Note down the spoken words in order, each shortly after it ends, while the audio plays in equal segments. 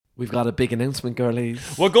We've got a big announcement, girlies.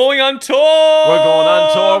 We're going on tour! We're going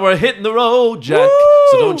on tour. We're hitting the road, Jack. Woo!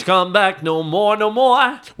 So don't you come back no more, no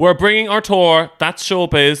more. We're bringing our tour, That's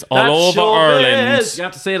Showbiz, all over Ireland. You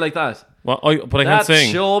have to say it like that. But I can't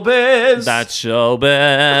sing. That's Showbiz. That's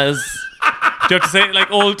Showbiz. Do you have to say it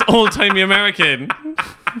like old-timey American?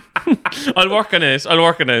 I'll work on it.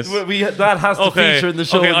 That has to feature in the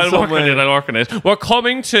show. Okay, I'll work on it. We're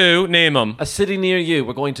coming to, name them. A city near you.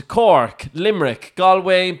 We're going to Cork, Limerick,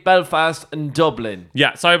 Galway, Belfast and Dublin.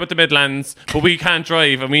 Yeah, sorry about the Midlands, but we can't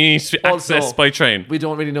drive and we need to access by train. We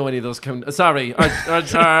don't really know any of those. Sorry,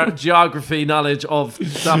 our geography knowledge of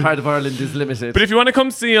that part of Ireland is limited. But if you want to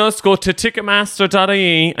come see us, go to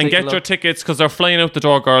ticketmaster.ie and get your tickets because they're flying out the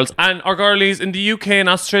door, girls. And our girlies in the UK and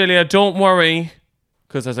Australia, don't worry,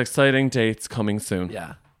 because there's exciting dates coming soon.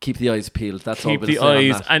 Yeah. Keep the eyes peeled. That's all. Keep the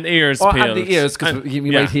eyes and ears peeled. And the ears, because you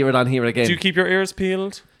might hear it on here again. Do you keep your ears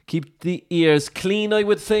peeled? Keep the ears clean, I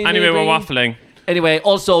would say. Anyway, maybe. we're waffling. Anyway,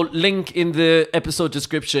 also link in the episode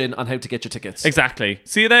description on how to get your tickets. Exactly.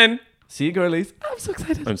 See you then. See you, girlies. I'm so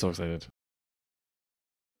excited.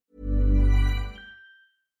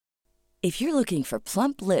 If you're looking for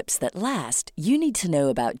plump lips that last, you need to know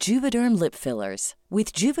about Juvederm lip fillers.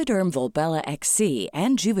 With Juvederm Volbella XC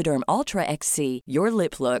and Juvederm Ultra XC, your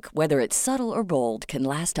lip look, whether it's subtle or bold, can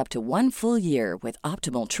last up to 1 full year with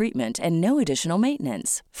optimal treatment and no additional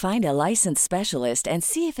maintenance. Find a licensed specialist and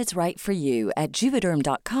see if it's right for you at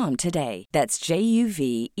Juvederm.com today. That's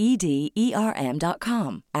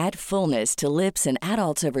JUVEDERM.com. Add fullness to lips in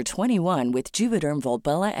adults over 21 with Juvederm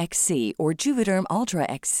Volbella XC or Juvederm Ultra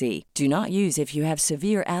XC. Do not use if you have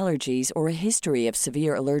severe allergies or a history of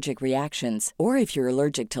severe allergic reactions, or if you're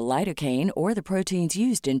allergic to lidocaine or the proteins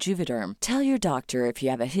used in Juvederm. Tell your doctor if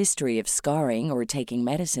you have a history of scarring or taking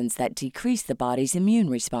medicines that decrease the body's immune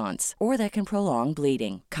response or that can prolong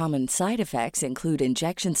bleeding. Common side effects include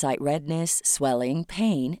injection site redness, swelling,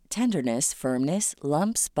 pain, tenderness, firmness,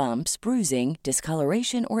 lumps, bumps, bruising,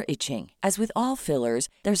 discoloration, or itching. As with all fillers,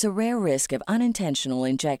 there's a rare risk of unintentional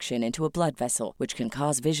injection into a blood vessel, which can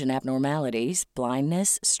cause vision abnormalities,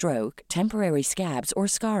 blindness, stroke, temporary scabs, or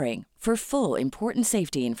scarring. For full, important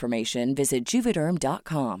safety information, visit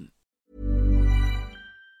Juvederm.com.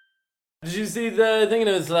 Did you see the thing?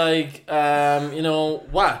 It was like,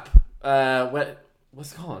 WAP.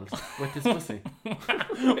 What's it called? Wet this pussy.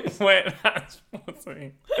 Wait, that's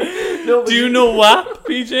pussy. No, do you know WAP,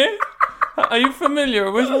 PJ? Are you familiar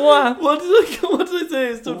with WAP? What did I say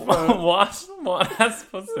it stood for? What? That's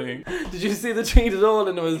pussy. Did you see the tweet at all?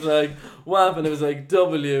 And it was like WAP, and it was like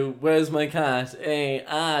W, where's my cat?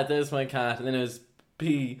 A, there's my cat. And then it was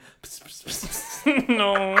P.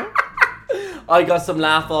 No. I got some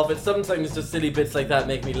laugh off it. Sometimes just silly bits like that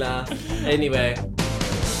make me laugh. Anyway.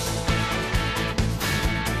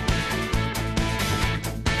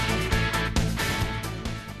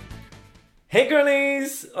 Hey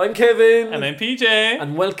girlies, I'm Kevin. And I'm PJ.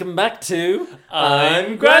 And welcome back to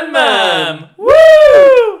I'm Grandmam.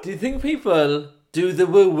 Woo! Do you think people do the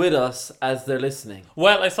woo with us as they're listening?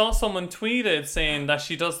 Well, I saw someone tweeted saying that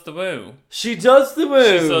she does the woo. She does the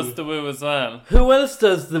woo. She does the woo as well. Who else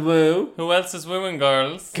does the woo? Who else is wooing,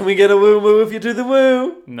 girls? Can we get a woo if you do the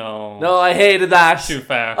woo? No. No, I hated that. Too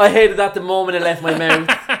far. I hated that the moment it left my mouth.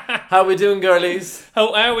 How we doing, girlies?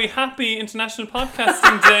 How are we? Happy International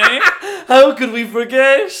Podcasting Day. How could we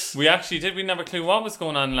forget? We actually did. We never clue what was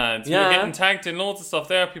going on, lads. Yeah. We were getting tagged in loads of stuff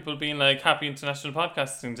there. People being like, Happy International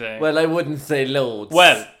Podcasting Day. Well, I wouldn't say loads.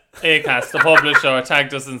 Well, Acast, the publisher,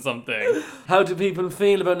 tagged us in something. How do people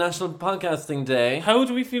feel about National Podcasting Day? How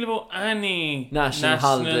do we feel about any National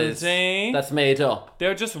holidays day? That's made up.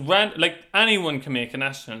 They're just like anyone can make a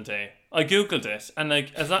national day. I googled it, and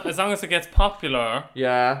like as long as it gets popular,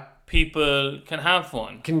 yeah, people can have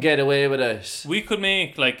one. Can get away with it. We could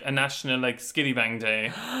make like a national like skitty bang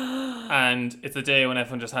day, and it's a day when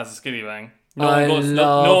everyone just has a skitty bang. No one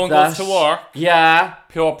goes to work. Yeah.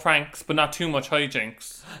 Pure pranks, but not too much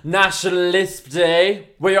hijinks. National Lisp Day,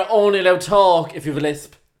 where you're only allowed to talk if you have a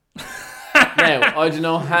lisp. Now, I don't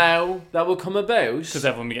know how that will come about. Because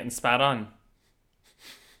everyone be getting spat on.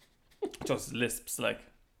 Just lisps, like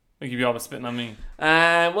you'd be always spitting on me.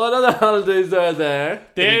 What other holidays are there?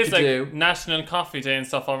 There's like National Coffee Day and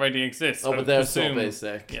stuff already exists. Oh, but they're so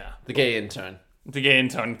basic. Yeah. The gay intern. The gay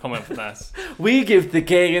intern come up for that. We give the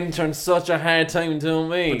gay intern such a hard time, don't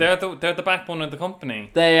we? But they're the backbone of the company.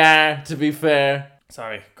 They are, to be fair.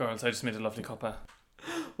 Sorry, girls, I just made a lovely cuppa.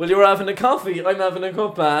 Well, you were having a coffee, I'm having a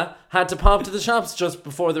cuppa. Had to pop to the shops just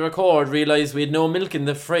before the record, realised we had no milk in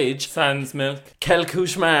the fridge. Sans milk. Quel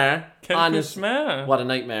cauchemar. Quel cauchemar. What a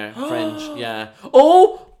nightmare. French, yeah.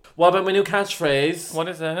 Oh! What about my new catchphrase? What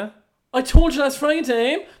is it? I told you last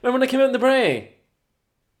Friday. Remember when I came out in the bray?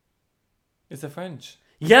 Is it French?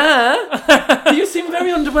 Yeah. You seem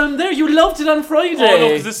very underwhelmed there. You loved it on Friday. Oh no,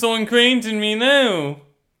 because it's so ingrained in me now.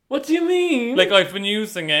 What do you mean? Like I've been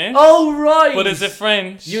using it. Oh, right. But is it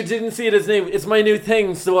French? You didn't see it as new. It's my new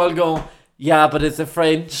thing, so I'll go, yeah, but it's a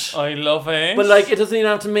French. I love it. But like, it doesn't even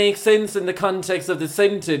have to make sense in the context of the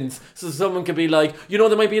sentence. So someone could be like, you know,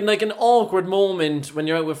 there might be like an awkward moment when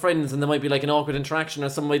you're out with friends, and there might be like an awkward interaction, or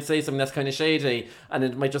someone might say something that's kind of shady, and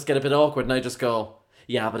it might just get a bit awkward, and I just go,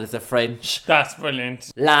 yeah, but it's a French. That's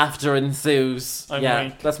brilliant. Laughter ensues. I'm yeah,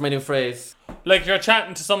 weak. that's my new phrase. Like you're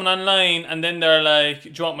chatting to someone online and then they're like, do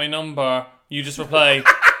you want my number? You just reply,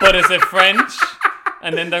 but is it French?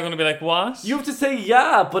 And then they're going to be like, what? You have to say,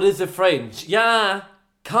 yeah, but is it French? Yeah,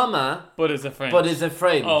 comma, But is it French? but is it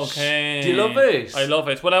French? Okay. Do you love it? I love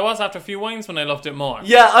it. Well, I was after a few wines when I loved it more.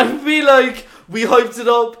 Yeah, I feel like we hyped it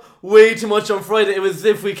up way too much on Friday. It was as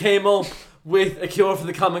if we came up with a cure for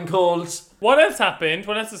the common cold. What else happened?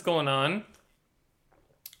 What else is going on?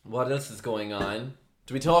 What else is going on?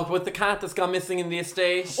 Do we talk about the cat that's gone missing in the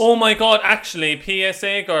estate? Oh my god, actually,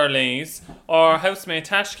 PSA girlies, our housemate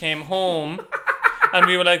Tash came home and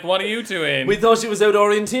we were like, what are you doing? We thought she was out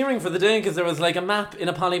orienteering for the day because there was like a map in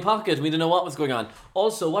a Polly Pocket. We didn't know what was going on.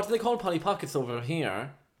 Also, what do they call Polly Pockets over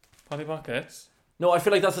here? Polly Pockets? No, I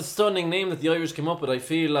feel like that's a stunning name that the Irish came up with. I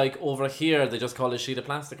feel like over here they just call it a sheet of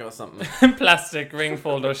plastic or something. Plastic ring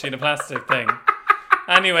folder sheet of plastic thing.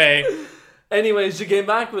 Anyway, she came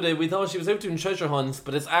back with it. We thought she was out doing treasure hunts,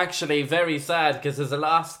 but it's actually very sad because there's a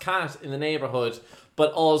lost cat in the neighbourhood.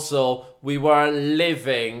 But also, we were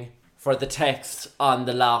living for the text on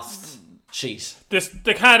the lost sheet.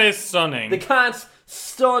 The cat is stunning. The cat's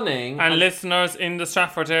stunning. And listeners in the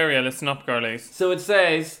Stratford area, listen up, girlies. So it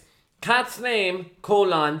says, cat's name,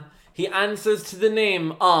 colon, he answers to the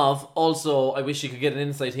name of, also, I wish you could get an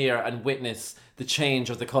insight here and witness the change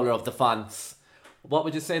of the colour of the fonts. What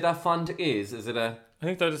would you say that font is? Is it a... I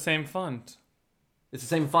think they're the same font. It's the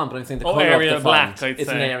same font, but I'm saying the Oh, colour of Arial the black, font. I'd It's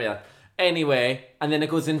say. an Arial. Anyway, and then it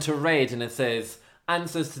goes into red and it says,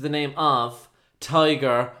 answers to the name of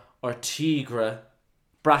tiger or tigre,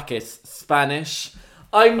 brackets, Spanish.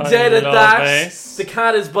 I'm dead at love that. it. The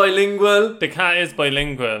cat is bilingual. The cat is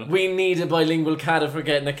bilingual. We need a bilingual cat if we're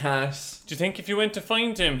getting a cat. Do you think if you went to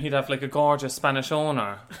find him, he'd have like a gorgeous Spanish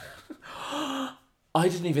owner? I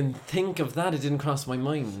didn't even think of that. It didn't cross my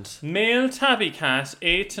mind. Male tabby cat,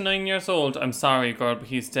 8 to 9 years old. I'm sorry, girl, but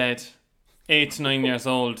he's dead. 8 to 9 years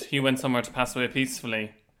old. He went somewhere to pass away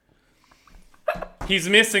peacefully. He's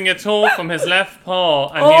missing a toe from his left paw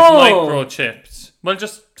and he's microchipped. Well,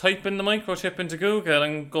 just type in the microchip into Google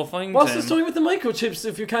and go find What's him. the story with the microchips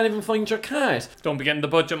if you can't even find your cat? Don't be getting the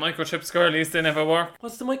budget microchips, girlies. They never work.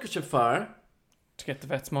 What's the microchip for? To get the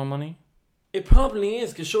vets more money. It probably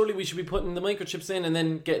is, because surely we should be putting the microchips in and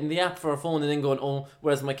then getting the app for our phone and then going, oh,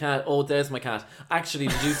 where's my cat? Oh, there's my cat. Actually,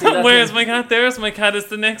 did you see that? Where's my cat? There's my cat is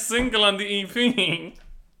the next single on the EP.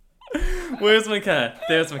 Where's my cat?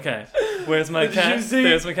 There's my cat. Where's my Did cat? you see-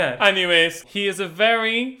 There's my cat. Anyways, he is a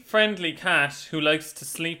very friendly cat who likes to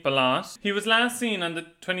sleep a lot. He was last seen on the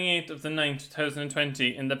 28th of the 9th,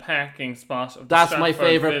 2020 in the parking spot of the That's my Stratford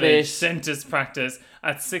favourite Village bit. dentist practice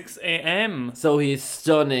at 6 a.m. So he's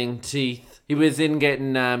stunning teeth. He was in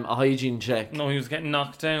getting a hygiene check. No, he was getting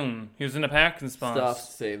knocked down. He was in a parking spot. Stop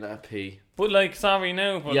saying that, P. But like, sorry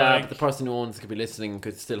now, but Yeah, like... but the person who owns it could be listening and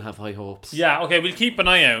could still have high hopes. Yeah, okay, we'll keep an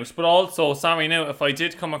eye out. But also, sorry now, if I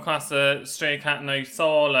did come across a stray cat and I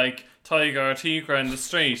saw, like, tiger or tigre in the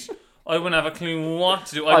street, I wouldn't have a clue what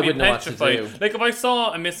to do. I'd be wouldn't know what to petrified. do. Like, if I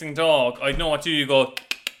saw a missing dog, I'd know what to do. You go,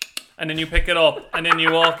 and then you pick it up, and then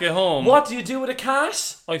you walk it home. What do you do with a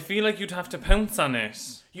cat? I feel like you'd have to pounce on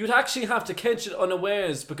it. You'd actually have to catch it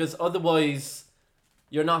unawares because otherwise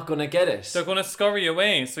you're not going to get it. They're going to scurry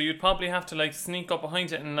away, so you'd probably have to, like, sneak up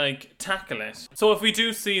behind it and, like, tackle it. So if we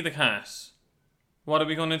do see the cat, what are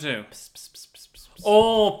we going to do?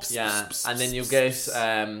 Oh, pss, Yeah, pss, and then you pss, get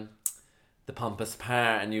pss. the pompous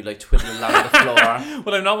pear and you like twiddle along the floor.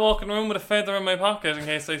 Well, I'm not walking around with a feather in my pocket in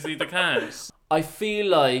case I see the cat. I feel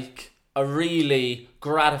like a really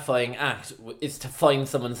gratifying act is to find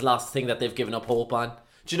someone's lost thing that they've given up hope on.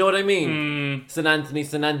 Do you know what I mean? St. Anthony,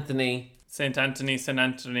 St. Anthony. St.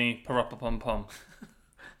 Anthony, parappa-pum-pum.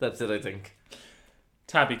 That's it, I think.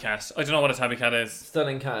 Tabby cat. I don't know what a tabby cat is.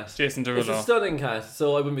 Stunning cat. Jason It's a Derulo. stunning cat,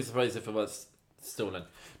 so I wouldn't be surprised if it was stolen.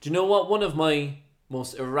 Do you know what one of my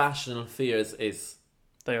most irrational fears is?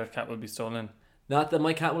 That your cat will be stolen. Not that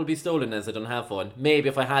my cat will be stolen, as I don't have one. Maybe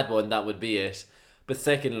if I had one, that would be it. But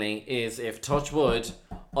secondly, is if, touch wood,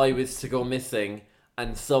 I was to go missing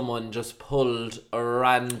and someone just pulled a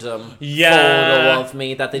random Yeah. photo of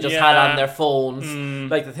me that they just had on their phones.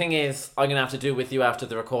 Like, the thing is, I'm going to have to do with you after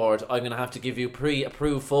the record. I'm going to have to give you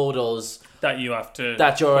pre-approved photos that you have to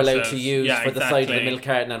that you're push allowed out. to use Yeah, for the side of the exactly. milk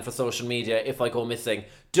carton and for social media if I go missing.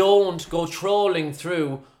 Don't go trolling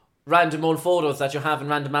through random old photos that you have in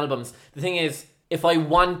random albums. The thing is, if I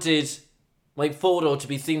wanted my photo to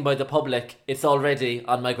be seen by the public, it's already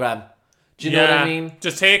on my gram. Do you know what I mean?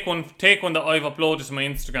 Just take one that I've uploaded to my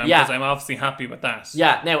Instagram, Yeah. because I'm obviously happy with that.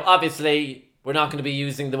 Yeah, now obviously we're not going to be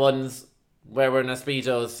using the ones where we're in our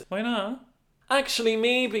Speedos. Why not? Actually,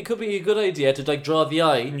 maybe it could be a good idea to like draw the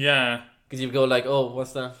eye. Yeah. Because you go like, oh,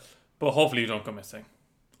 what's that? But hopefully you don't go missing.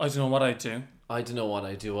 I don't know what I'd do. I don't know what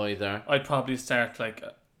I do either. I'd probably start like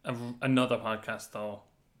another podcast though.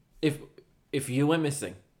 If you went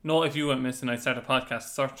missing, No, if you went missing, I'd start a podcast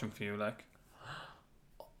searching for you, like.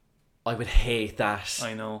 I would hate that.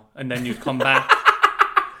 I know. And then you'd come back.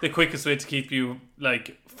 The quickest way to keep you,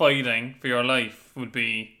 like, fighting for your life would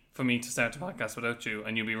be for me to start a podcast without you,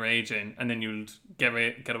 and you'll be raging, and then you'll get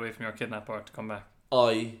away from your kidnapper to come back.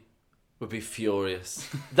 I would be furious.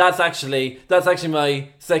 That's actually my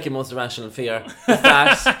second most irrational fear. Is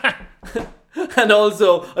that. And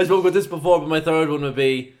also, I spoke about this before, but my third one would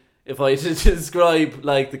be if I to describe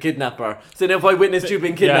like the kidnapper. So now if I witnessed you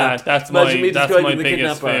being kidnapped, that's imagine my- me that's describing my the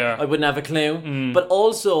biggest kidnapper. fear. I wouldn't have a clue. But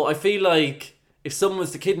also, I feel like if someone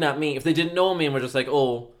was to kidnap me, if they didn't know me and were just like,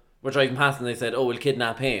 oh, we're driving past and they said, oh, we'll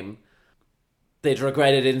kidnap him, they'd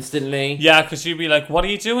regret it instantly. Yeah, because you'd be like, what are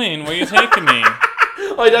you doing? Where are you taking me?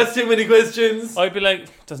 I'd ask too many questions. I'd be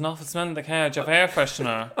like, there's an awful smell in the car. Do you have air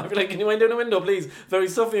freshener? I'd be like, can you wind down the window, please? Very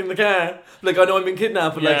stuffy in the car. Like, I know I'm being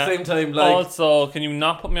kidnapped, but like, Yeah. same time, like... Also, can you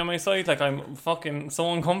not put me on my side? Like, I'm fucking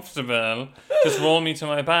so uncomfortable. Just roll me to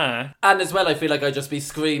my back. And as well, I feel like I'd just be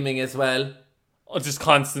screaming as well. Or just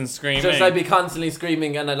constant screaming. Just I'd be constantly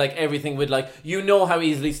screaming and like everything would like, you know how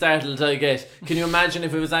easily startled I get. Can you imagine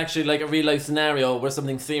if it was actually like a real life scenario where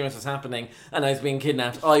something serious was happening and I was being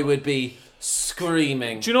kidnapped? I would be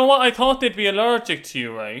screaming. Do you know what? I thought they'd be allergic to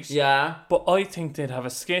you, right? Yeah. But I think they'd have a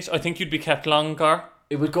skit. I think you'd be kept longer.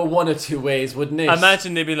 It would go one of two ways, wouldn't it?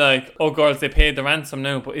 Imagine they'd be like, oh girls, they paid the ransom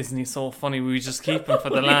now, but isn't he so funny? We just keep him for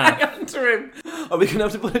the laugh. Hang on to him. Are we going to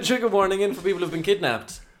have to put a trigger warning in for people who've been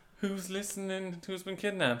kidnapped? Who's listening? Who's been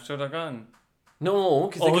kidnapped? Or they're gone? No,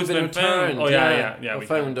 because Oh, they've who's been been found? returned. Oh, yeah, or we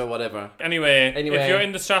found can't. or whatever. Anyway, Anyway. if you're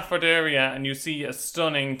in the Stratford area and you see a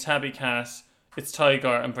stunning tabby cat, it's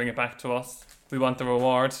Tiger, and bring it back to us. We want the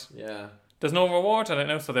reward. Yeah. There's no reward, I don't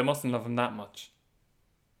know, so they mustn't love him that much.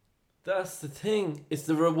 That's the thing. It's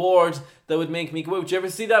the reward that would make me go out. Do you ever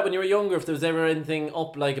see that when you were younger? If there was ever anything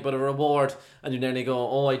up like about a reward and you nearly go,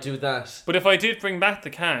 oh, I do that. But if I did bring back the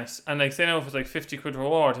cat, and like say now if it was like 50 quid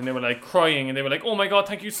reward, and they were like crying, and they were like, oh my god,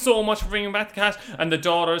 thank you so much for bringing back the cat, and the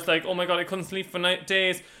daughter's like, oh my god, I couldn't sleep for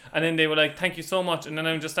days, and then they were like, thank you so much, and then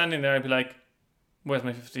I'm just standing there, I'd be like, where's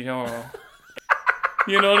my €50?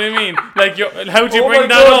 You know what I mean? Like, how would you Oh bring my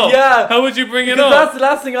that God, up? yeah. How would you bring it Because up? that's the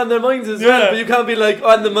last thing on their minds as Yeah. well. But you can't be like,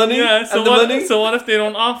 on the money? Yeah, so and the what, money? so what if they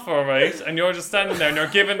don't offer, right? And you're just standing there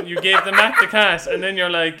and you gave them back the cat, and then you're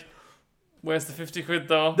like, where's the 50 quid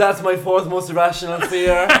though? That's my fourth most irrational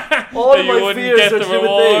fear. All That you my wouldn't fears get are the to do with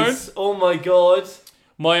reward. this. Oh my god.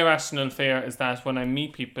 My irrational fear is that when I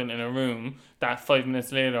meet people in a room, that 5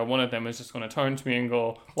 minutes later, one of them is just going to turn to me and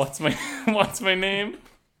go, what's my name?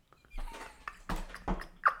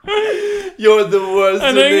 You're the worst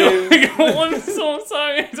And of I names. go, I'm so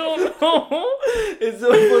sorry, I don't know. It's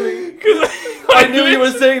so funny. I knew you were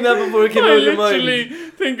saying that before it came out I of your literally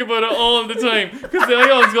mind. think about it all the time. Because I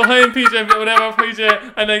always go, hi, I'm PJ, whatever,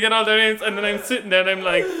 PJ, and I get all their names, and then I'm sitting there and I'm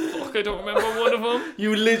like, fuck, I don't remember one of them.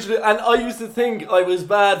 You literally, and I used to think I was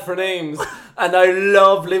bad for names, and I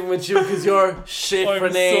love living with you because you're shit for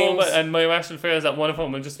names. And my irrational fear is that one of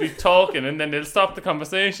them will just be talking, and then they'll stop the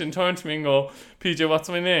conversation, turn to me and go, PJ, what's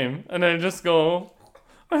my name? And I'll just go,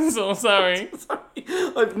 I'm so sorry.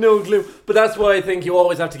 I've no clue. But that's why I think you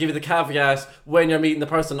always have to give you the caveat when you're meeting the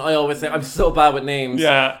person. I always say, I'm so bad with names.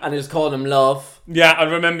 Yeah. And I just call them love. Yeah, I'll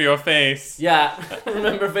remember your face. Yeah.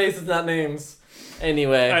 Remember faces, not names.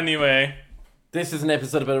 Anyway, this is an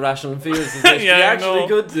episode about irrational fears. Is it? Yeah, we I actually know.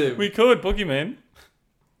 could do. We could, Boogeyman.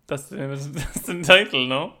 That's the title,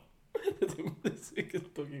 no? This week is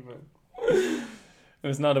Boogeyman. It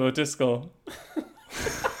was not about disco.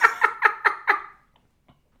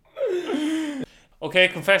 Okay,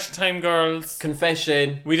 confession time, girls.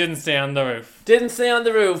 Confession. We didn't stay on the roof. Didn't stay on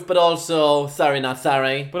the roof, but also, sorry, not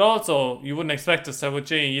sorry. But also, you wouldn't expect us to, would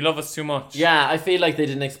you? You love us too much. Yeah, I feel like they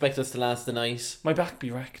didn't expect us to last the night. My back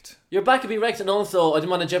be wrecked. Your back could be wrecked, and also, I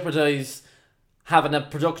didn't want to jeopardise having a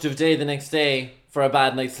productive day the next day for a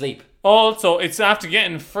bad night's sleep. Also, it's after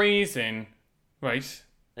getting freezing, right?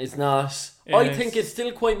 It's not. It I is. think it's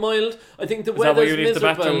still quite mild. I think the Is that why weather's you leave the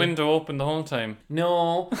miserable. bathroom window open the whole time?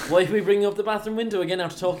 No. Why are we bringing up the bathroom window again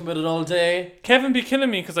after talking about it all day? Kevin be killing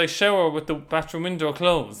me because I shower with the bathroom window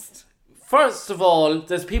closed. First of all,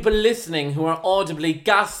 there's people listening who are audibly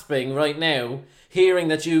gasping right now, hearing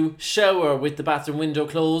that you shower with the bathroom window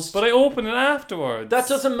closed. But I open it afterwards. That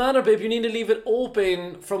doesn't matter, babe. You need to leave it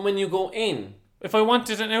open from when you go in. If I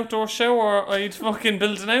wanted an outdoor shower, I'd fucking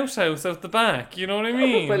build an outhouse out the back. You know what I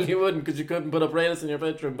mean? Well, you wouldn't because you couldn't put up rails in your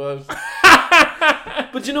bedroom, but...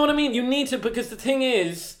 But you know what I mean? You need to, because the thing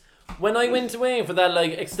is, when I went away for that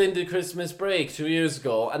like extended Christmas break 2 years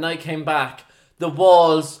ago, and I came back, the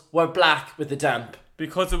walls were black with the damp.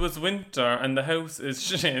 Because it was winter and the house is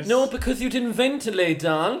shit. No, because you didn't ventilate,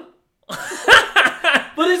 Don.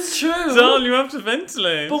 But it's true. Doll, you have to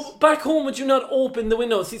ventilate. But back home, would you not open the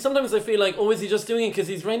window? See, sometimes I feel like, oh, is he just doing it because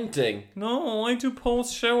he's renting? No, I do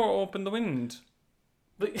post shower open the wind.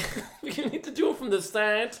 But you need to do it from the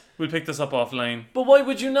start. We'll pick this up offline. But why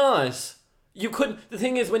would you not? You couldn't. The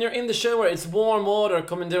thing is, when you're in the shower, it's warm water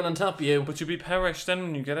coming down on top of you. But you'll be perished then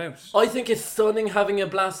when you get out. I think it's stunning having a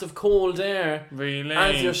blast of cold air Really?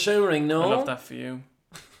 as you're showering, no? I love that for you.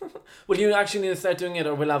 Well, you actually need to start doing it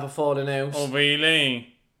or we'll have a falling out. Oh, really?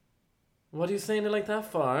 What are you saying it like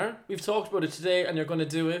that for? We've talked about it today and you're going to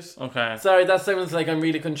do it. Okay. Sorry, that sounds like I'm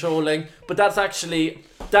really controlling. But that's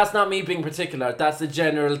not me being particular. That's a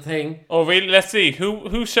general thing. Oh, really? Let's see.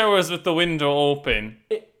 Who showers with the window open?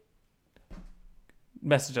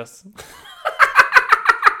 Message us.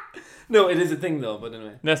 No, it is a thing though, but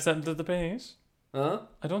anyway. Let's end the debate. Huh?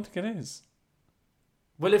 I don't think it is.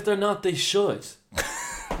 Well, if they're not, they should.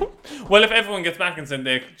 Well, if everyone gets back and said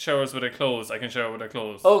they showers with their clothes, I can shower with their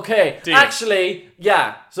clothes. Okay, Deal. actually,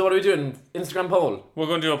 yeah. So what are we doing? Instagram poll. We're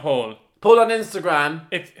going to do a poll. Poll on Instagram.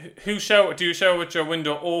 Do you shower with your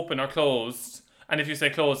window open or closed? And if you say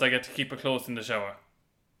closed, I get to keep it closed in the shower.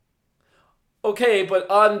 Okay, but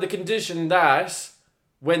on the condition that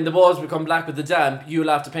when the walls become black with the damp, you'll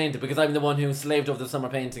have to paint it because I'm the one who slaved over the summer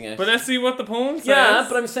painting it. But let's see what the poll says. yeah,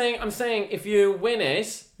 but I'm saying if you win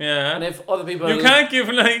it, Yeah. and if other people... You can't give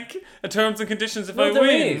like a terms and conditions if No, I there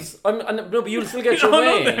win. is. No, but you'll still get your No,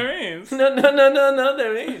 way. there is. No,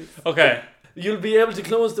 there is. Okay. You'll be able to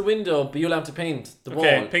close the window, but you'll have to paint the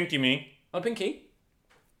Okay, wall. pinky me. Oh, pinky.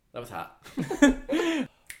 That was hot.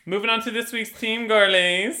 Moving on to this week's team,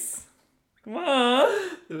 girlies. Come on.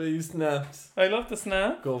 The way you snapped. I love the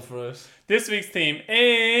snap. Go for it. This week's theme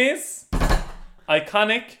is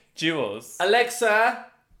iconic duos. Alexa,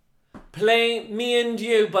 play Me and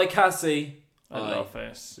You by Cassie. I love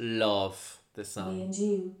it. Love this Me song. and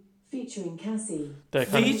You, featuring Cassie. The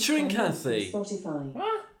iconic- Featuring On Cassie. Spotify.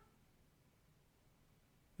 What?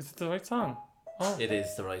 Is it the right song? Oh. It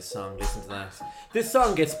is the right song. Listen to that. This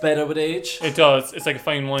song gets better with age. It does. It's like a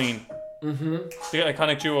fine wine. Mm-hmm. The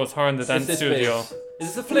iconic duos, her in the dance It's this studio. bit.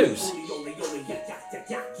 Is this a flute?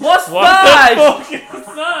 What's What that? the fuck is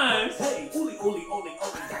that?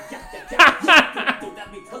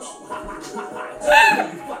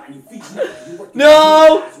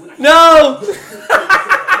 No! No!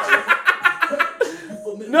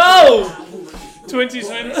 No!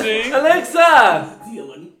 2020. Alexa!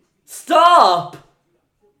 Stop!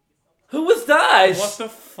 Who was that? What the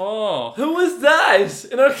fuck? Who was that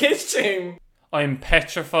in our kitchen? I'm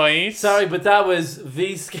petrified. Sorry, but that was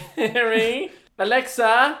V scary.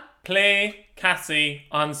 Alexa! Play Cassie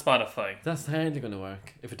on Spotify. That's hardly going to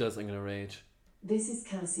work. If it does, I'm going to rage. This is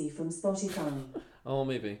Cassie from Spotify. Oh,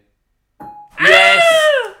 maybe. Yes!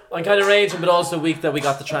 I'm kind of raging, but also weak that we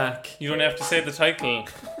got the track. You don't have to say the title.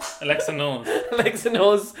 Alexa knows. Alexa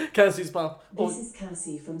knows Cassie's pop. This is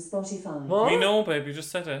Cassie from Spotify. What? We know, babe. You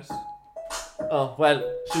just said it. Oh, well,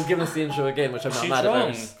 she's giving us the intro again, which I'm not She's mad wrong.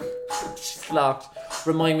 about. She's locked.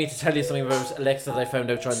 Remind me to tell you something about Alexa that I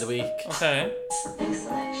found out during the week. Okay.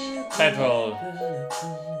 Head roll.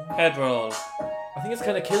 Head roll. I think it's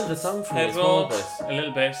kind of killed the song for me a Head small roll. bit. A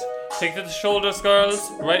little bit. Take to the shoulders,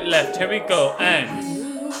 girls. Right, left. Here we go.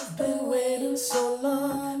 And You've been waiting so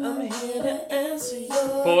long, I'm here to answer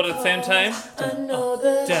your both at the same time. I know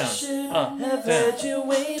that Down, I should up, have down. heard you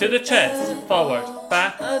waiting. To the chest. Forward.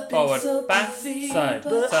 Back. I'd be Forward. so Back. busy, Side.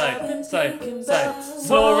 but I've been Side. thinking Side. about Side.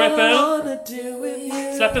 Slow what I ripple. wanna do with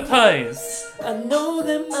you. Slap the thighs. I know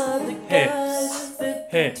them other guys that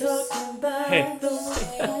Hips. talking about Hips.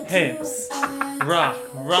 the way Hips. Rock.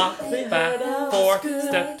 Rock. Back. Forth.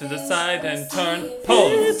 Step to the side and turn. Pull.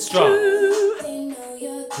 it's Drop. true.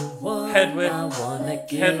 Head whip. I wanna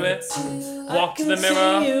get Head whip. to. Walk I to the can see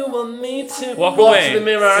mirror. you want me to Walk walk away. to the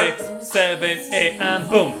mirror. 6, 7, 8, and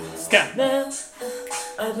boom. Scat. Now,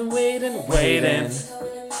 I've been waiting.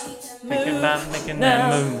 Thinking about making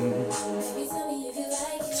that move.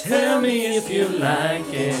 Tell me if you like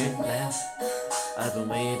it. Now, I've been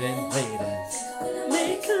waiting.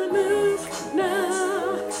 Make a move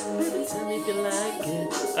now. Baby, tell me if you like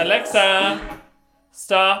it. Alexa,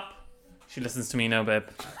 stop. She listens to me now, babe.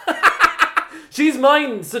 She's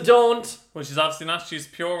mine, so don't. Well, she's obviously not. She's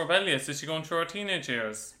pure rebellious. Is she going through her teenage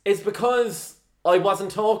years? It's because I wasn't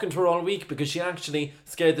talking to her all week because she actually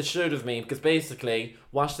scared the shit out of me. Because basically,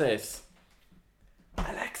 watch this.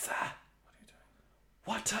 Alexa, what are you doing?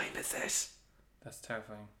 What time is it? That's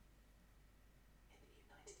terrifying.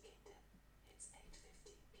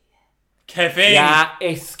 Kevin! Yeah,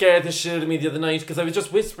 it scared the shit out of me the other night because I was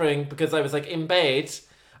just whispering because I was like in bed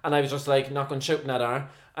and I was just like not going shouting at her.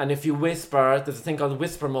 And if you whisper, there's a thing called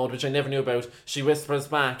whisper mode, which I never knew about. She whispers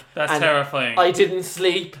back. That's and terrifying. I didn't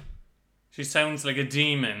sleep. She sounds like a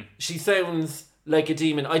demon. She sounds like a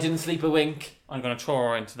demon. I didn't sleep a wink. I'm going to throw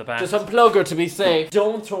her into the bath. Just unplug her to be safe.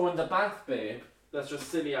 Don't throw in the bath, babe. That's just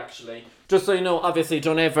silly, actually. Just so you know, obviously,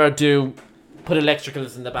 don't ever put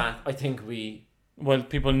electricals in the bath. I think we... Well,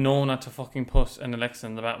 people know not to fucking put an Alexa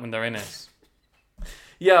in the bath when they're in it.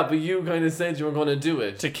 Yeah, but you kind of said you were going to do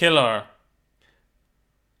it. To kill her.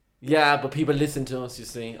 Yeah, but people listen to us, you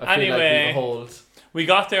see. I feel Anyway, like we have a hold. We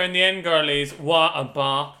got there in the end, girlies. What a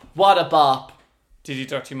bop. What a bop. Did you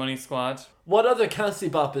Dirty Money Squad? What other Cassie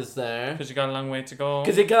bop is there? Because you got a long way to go.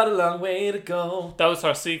 Because you got a long way to go. That was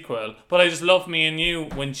her sequel. But I just love Me and You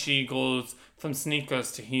when she goes from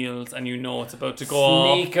sneakers to heels and you know it's about to go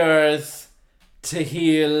off. Sneakers to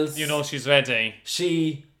heels. You know she's ready.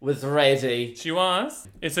 She was ready. She was.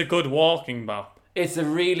 It's a good walking bop. It's a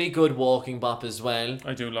really good walking bop as well.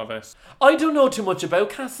 I do love it. I don't know too much about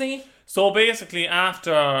Cassie. So basically,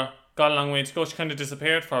 after Got a Long Way to Go, she kind of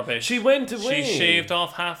disappeared for a bit. She went away. She shaved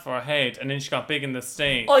off half her head and then she got big in the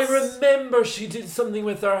States. I remember she did something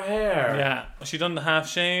with her hair. Yeah. She done the half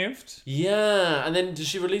shaved. Yeah, and then did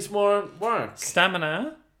she release more work?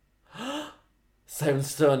 Stamina.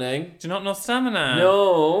 Sounds stunning. Do you not know Stamina?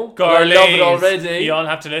 No. Girlies, I love it already. You all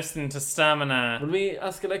have to listen to Stamina. Will we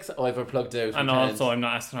ask Alexa? Oh, I've her plugged out. And We can't. also, I'm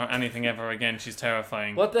not asking her anything ever again. She's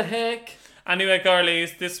terrifying. What the heck? Anyway,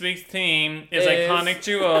 girlies, this week's theme is Is- iconic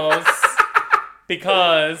duos.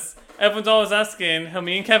 Because everyone's always asking how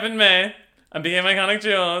me and Kevin met and became iconic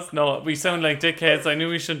duos. No, we sound like dickheads. I knew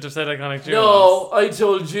we shouldn't have said iconic duos. No, I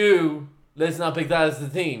told you. Let's not pick that as the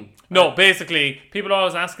theme. No, basically, people are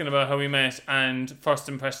always asking about how we met and first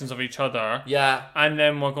impressions of each other. Yeah. And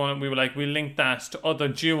then we were like, we linked that to other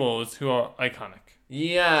duos who are iconic.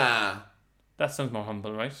 Yeah. That sounds more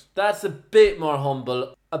humble, right? That's a bit more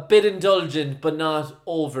humble. A bit indulgent, but not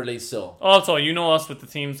overly so. Also, you know us with the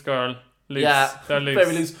themes, girl. Loose. Yeah, They're loose.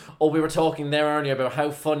 very loose. Oh, we were talking there earlier about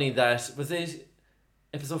how funny that... Was it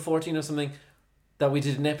episode 14 or something? That we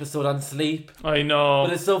did an episode on sleep. I know.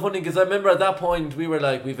 But it's so funny because I remember at that point we were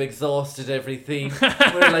like, we've exhausted everything.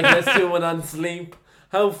 We were like, let's do one on sleep.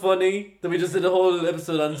 How funny that we just did a whole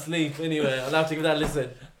episode on sleep. Anyway, I'll have to give that a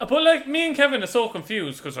listen. But like, me and Kevin are so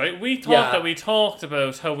confused because, right, we thought Yeah. that we talked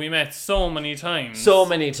about how we met so many times. So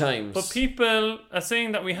many times. But people are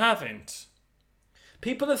saying that we haven't.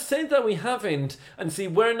 People have said that we haven't. And see,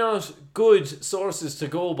 we're not good sources to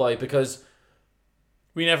go by because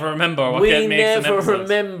We never remember what we makes an never episode.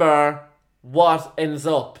 remember what ends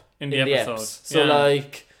up In the episode. eps. So Yeah.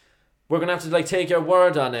 like, we're going to have to like take your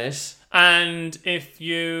word on it. And if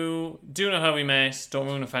you do know how we met, don't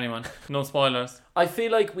ruin it for anyone. No spoilers. I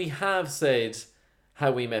feel like we have said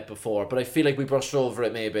how we met before, but I feel like we brushed over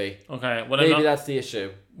it maybe. Okay, well, Maybe that's the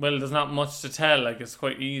issue. well, there's not much to tell. Like, it's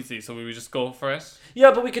quite easy, so we would just go for it.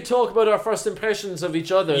 Yeah, but we could talk about our first impressions of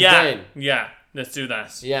each other Yeah, then. yeah. Let's do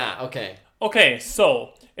that. Yeah, okay. Okay,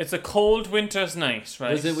 so it's a cold winter's night,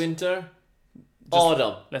 right? Was it winter?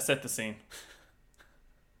 Autumn. Let's set the scene.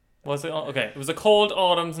 Was it? Okay, it was a cold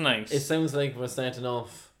autumn's night. It sounds like we're starting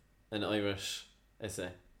off an Irish essay.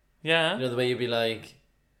 Yeah. You know the way you'd be like,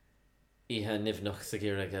 Iha nivnoch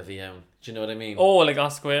sagira gavion. Do you know what I mean? Oh, like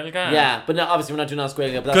Osquailga? Yeah, but no, obviously we're not doing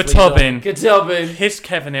Australia. But Good that's what tubbing. Good tubbing. Hit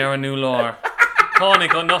Kevin ar a new lore.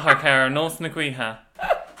 Tháinig go nochar car nos na cuitha.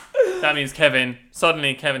 That means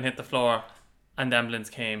suddenly Kevin hit the floor and the ambulance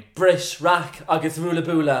came. Brish, rack, agus rula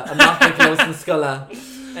bula, and not the close in sculla.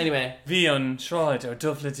 Anyway. Bhíonn Shráid ar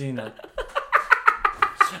Dubladina.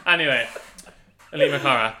 Anyway, Ali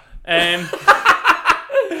Macara.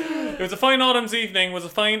 It was a fine autumn's evening.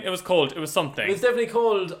 It was cold. It was something. It was definitely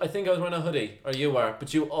cold. I think I was wearing a hoodie. Or you were.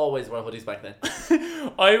 But you always wore hoodies back then.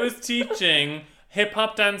 I was teaching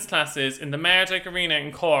hip-hop dance classes in the Mardyke Arena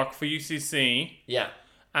in Cork for UCC. Yeah.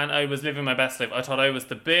 and I was living my best life. I thought I was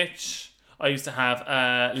the bitch. I used to have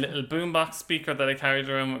a little boombox speaker that I carried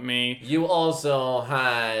around with me. You also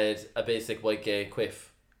had a basic white gay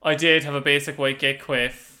quiff, I did have a basic white gay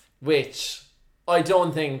quiff. which I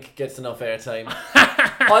don't think gets enough airtime.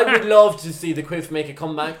 I would love to see the quiff make a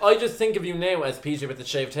comeback. I just think of you now as PJ with the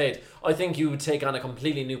shaved head. I think you would take on a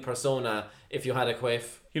completely new persona if you had a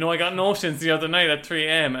quiff. You know, I got notions the other night at 3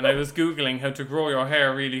 a.m. and I was Googling how to grow your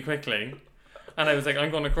hair really quickly. And I was like,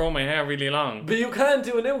 I'm going to grow my hair really long. But you can't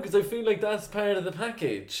do it now because I feel like that's part of the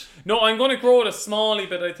package. No, I'm going to grow it a smally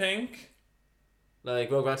bit, I think. Like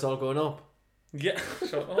Rugrats all growing up. Yeah,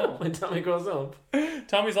 shut up. When Tommy grows up.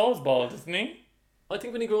 Tommy's always bald, isn't he? I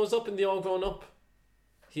think when he grows up and they all grown up,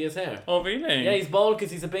 he has hair. Oh, really? Yeah, he's bald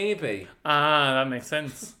because he's a baby. Ah, that makes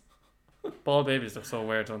sense. Bald babies look so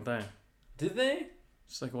weird, don't they? Did they?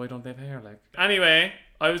 Just like, why don't they have hair? Like, anyway,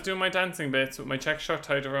 I was doing my dancing bits with my check shirt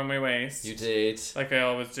tied around my waist. You did. Like I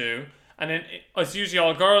always do. And then it's usually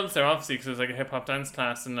all girls there, obviously, because it was like a hip hop dance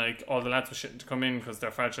class, and like all the lads were shitting to come in because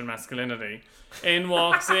they're fragile masculinity. In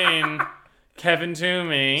walks in Kevin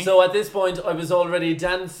Toomey. So at this point, I was already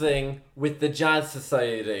dancing with the Jazz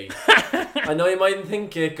Society. I know you mightn't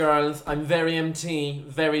think it, girls. I'm very MT,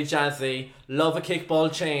 very jazzy. Love a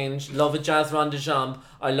kickball change. Love a jazz rond de jambe.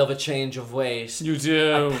 I love a change of weight. You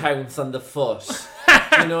do. A pounce on the foot.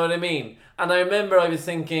 You know what I mean? And I remember I was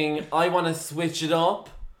thinking, I want to switch it up.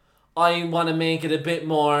 I want to make it a bit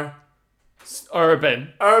more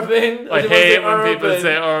urban. Urban. I hate when people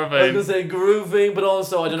say urban. I was going to say groovy, but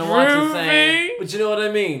also I don't know what to say. Groovy? But you know what I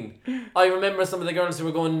mean? I remember some of the girls who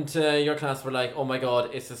were going to your class were like, oh my god,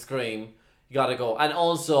 it's a Scream. You gotta go. And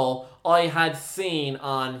also, I had seen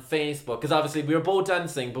on Facebook, because obviously we were both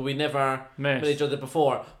dancing, but we never met each other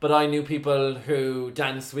before. But I knew people who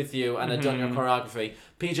danced with you and had done your choreography.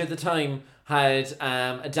 PJ at the time had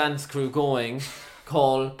a dance crew going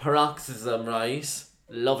called Paroxysm, right?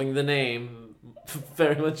 Loving the name.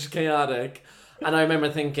 Very much chaotic. And I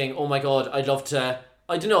remember thinking, oh my god, I'd love to,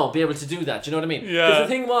 I don't know, be able to do that. Do you know what I mean? Yeah. Because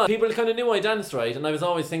the thing was, people kind of knew I danced, right? And I was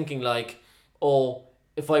always thinking like, oh,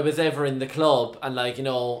 if I was ever in the club and like, you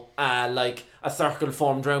know, like a circle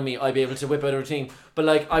formed around me, I'd be able to whip out a routine. But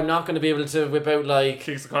like, I'm not going to be able to whip out like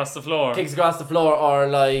Kicks across the floor. or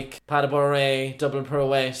like pas de bourrée, double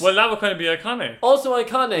pirouette. Well, that would kind of be iconic. Also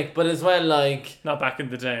iconic, but as well like, Not back in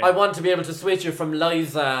the day. I want to be able to switch you from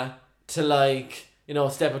Liza to like, you know,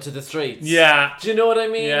 Step Up to the Streets. Yeah. Do you know what I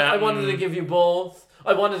mean? Yeah, I wanted to give you both.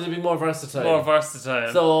 I wanted to be more versatile. More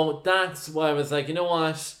versatile. So that's why I was like, you know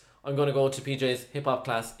what? I'm going to go to PJ's hip-hop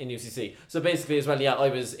class in UCC. So basically as well, yeah, I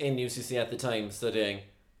was in UCC at the time studying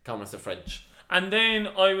Commerce of French. And then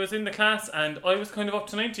I was in the class and I was kind of up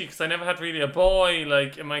to 90 because I never had really a boy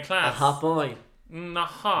like in my class. A hot boy. Not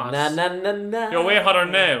hot. Na na na na. You're way hotter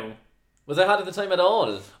now. Was I hot at the time at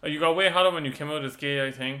all? Oh, you got way hotter when you came out as gay,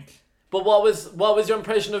 I think. But what was your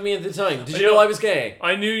impression of me at the time? Did you know I was gay?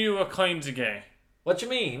 I knew you were kind of gay. What do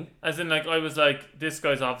you mean? As in, like, I was like, this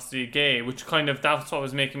guy's obviously gay, which kind of, that's what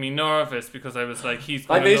was making me nervous because I was like, he's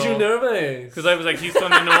I going made to know. you nervous. Because I was like, he's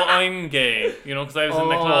going to know I'm gay, you know, because I was in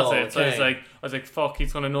the closet. So I okay. was like, fuck,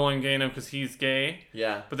 he's going to know I'm gay now because he's gay.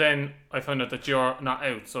 Yeah. But then I found out that you're not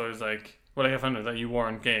out, so I was like, well, I found out that you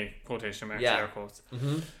weren't gay, quotation marks, air quotes.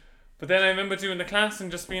 Mm-hmm. But then I remember doing the class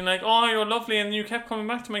and just being like, oh, you're lovely, and you kept coming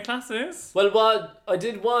back to my classes. Well, what I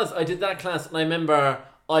did was, I did that class and I remember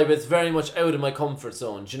I was very much out of my comfort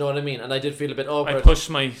zone. Do you know what I mean? And I did feel a bit awkward. I pushed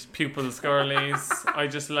my pupils' girlies. I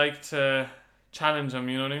just like to challenge them,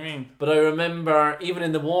 you know what I mean? But I remember, even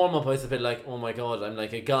in the warm-up, I was a bit like, oh my god, I'm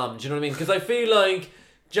like a gum. Do you know what I mean? Because I feel like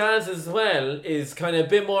jazz as well is kind of a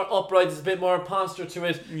bit more upright, there's a bit more posture to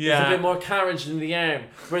it, Yeah. there's a bit more carriage in the arm.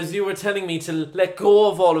 Whereas you were telling me to let go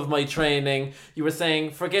of all of my training. You were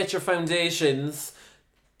saying, forget your foundations,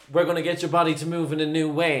 we're going to get your body to move in a new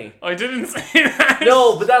way. I didn't say that.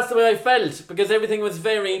 No, but that's the way I felt, because everything was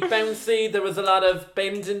very bouncy, there was a lot of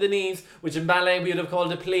bend in the knees, which in ballet we would have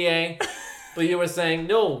called a plie. But you were saying,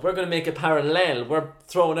 no, we're going to make it parallel, we're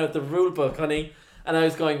throwing out the rule book, honey. And I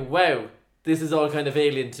was going, wow, this is all kind of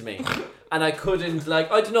alien to me. And I couldn't,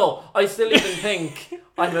 like, I don't know, I still even think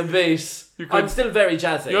I'm a bit, I'm still very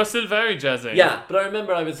jazzy. You're still very jazzy. Yeah, but I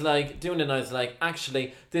remember I was like, doing it and I was like,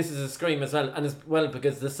 actually, this is a Scream as well. And as well,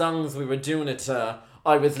 because the songs we were doing it to,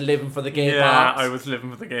 I was living for the gay box. I was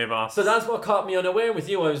living for the gay box. So that's what caught me unaware with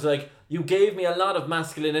you. I was like, you gave me a lot of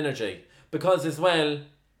masculine energy. Because as well,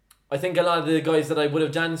 I think a lot of the guys that I would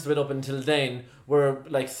have danced with up until then were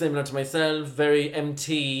like similar to myself, very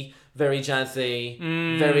MT, very jazzy,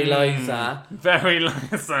 very Liza. Very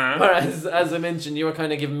Liza. Whereas, as I mentioned, you were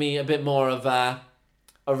kind of giving me a bit more of a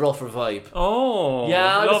a rougher vibe. Oh,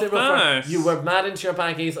 Yeah, I would love say rougher. that. You were mad into your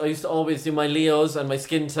baggies. I used to always do my Leos and my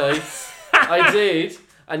skin tights. I did.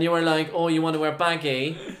 And you were like, oh, you want to wear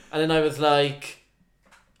baggy? And then I was like,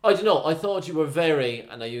 I don't know. I thought you were very,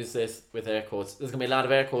 and I use this with air quotes. There's going to be a lot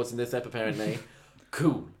of air quotes in this ep apparently.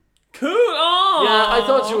 Cool. Cool. Oh, Yeah, I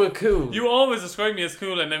thought you were cool. You always describe me as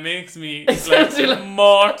cool, and it makes me sounds like-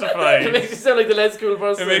 mortified. It makes you sound like the less cool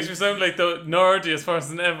person. It makes me sound like the nerdiest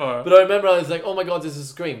person ever. But I remember I was like, oh my god, this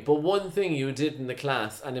is great. But one thing you did in the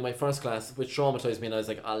class, and in my first class, which traumatized me, and I was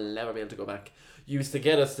like, I'll never be able to go back. You used to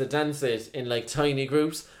get us to dance it in like tiny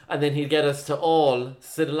groups, and then he'd get us to all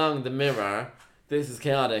sit along the mirror. This is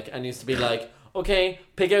chaotic. And used to be like, okay,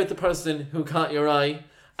 pick out the person who caught your eye.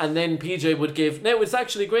 And then PJ would give... Now, it's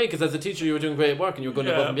actually great, because as a teacher, you were doing great work, and you were going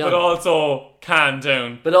above and beyond. but also calm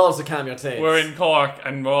down. But also calm your tits. We're in Cork,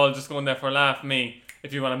 and we're all just going there for a laugh. Me,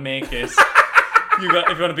 if you want to make it, if you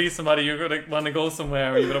want to be somebody, you're going to want to go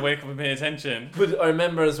somewhere, or you're going to wake up and pay attention. But I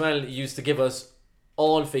remember as well, you used to give us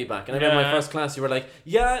all feedback. And I remember my Yeah. first class, you were like,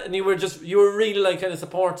 yeah, and you were really like kind of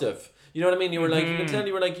supportive. You know what I mean? You were like, you can tell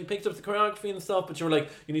you were like, you picked up the choreography and stuff, but you were like,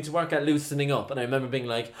 you need to work at loosening up. And I remember being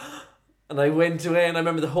like, and I went away, and I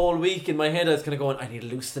remember the whole week in my head I was kind of going, I need to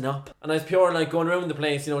loosen up. And I was pure like going around the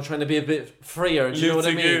place, you know, trying to be a bit freer. Do you know what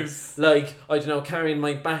I mean? Loosey-goose. Like, I don't know, carrying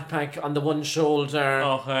my backpack on the one shoulder.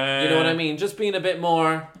 Okay. You know what I mean? Just being a bit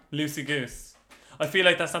more... Loosey goose. I feel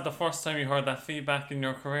like that's not the first time you heard that feedback in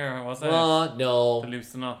your career, was it? no. To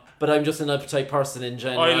loosen up. But I'm just an uptight person in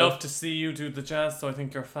general. I love to see you do the jazz, so I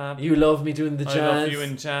think you're fab. You love me doing the jazz. I love you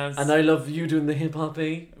in jazz. And I love you doing the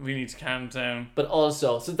hip-hoppy. We need to calm down. But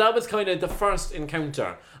also, so that was kind of the first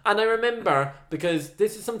encounter. And I remember, because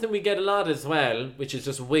this is something we get a lot as well, which is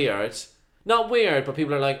just weird. Not weird, but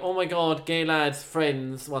people are like, oh my god, gay lads,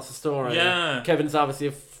 friends, what's the story? Yeah. Kevin's obviously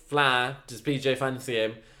a flat, does PJ fancy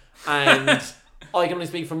him? And I can only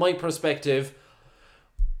speak from my perspective.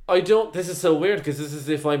 This is so weird, because this is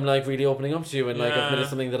if I'm like really opening up to you and like I've admitted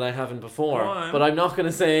something that I haven't before. Go on. But I'm not going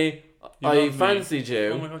to say You I love me. fancied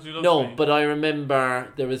you. Oh my god, you love No, me. but I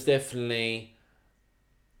remember there was definitely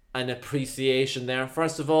an appreciation there.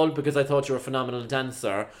 First of all, because I thought you were a phenomenal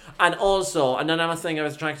dancer. And also, and then I'm not saying I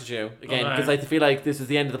was attracted to you, again, Okay. because I feel like this is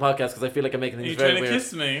the end of the podcast, because I feel like I'm making Are things you very trying to weird.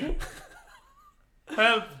 kiss me?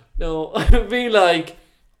 Help. No, I feel like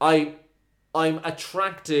I'm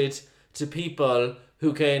attracted to people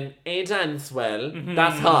who can dance well.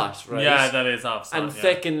 That's hot, right? Yeah, that is awesome. And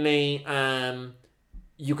secondly,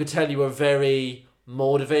 you could tell you were very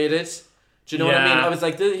motivated. Do you know what I mean? Yeah. I was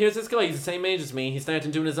like, here's this guy, he's the same age as me, he's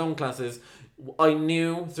starting doing his own classes. I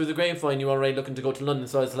knew through the grapevine you were already looking to go to London,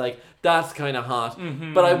 so I was like, that's kind of hot.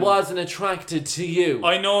 But I wasn't attracted to you.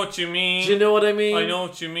 I know what you mean. Do you know what I mean? I know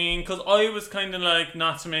what you mean, because I was kind of like,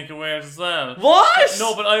 not to make it weird as well. What?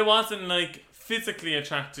 No, but I wasn't like physically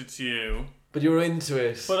attracted to you. But you were into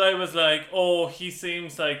it. But I was like, oh, he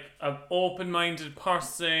seems like an open-minded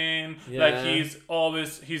person. Yeah. Like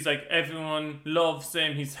he's like, everyone loves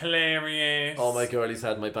him. He's hilarious. Oh, my girlie's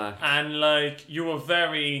had my back. And like, you were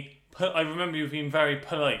I remember you being very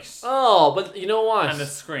polite. Oh, but you know what? And a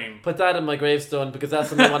scream. Put that in my gravestone, because that's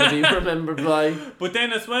something I want to be remembered by. But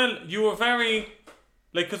then as well, you were very...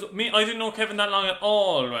 Like, because I didn't know Kevin that long at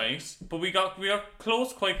all, right? But we got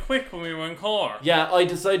close quite quick when we were in Cork. Yeah, I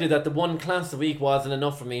decided that the one class a week wasn't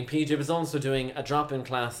enough for me. And PJ was also doing a drop-in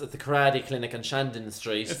class at the karate clinic on Shandon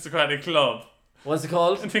Street. It's the Karate Club. What's it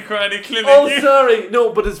called? The Karate Clinic. Oh, sorry.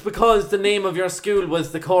 No, but it's because the name of your school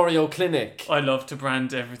was the Choreo Clinic. I love to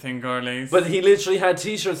brand everything, girlies. But he literally had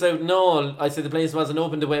t-shirts out and all. I said the place wasn't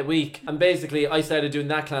open the wet week. And basically, I started doing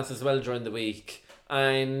that class as well during the week.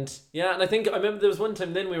 And yeah, and I remember there was one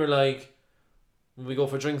time then we were like, will we go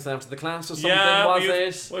for drinks after the class or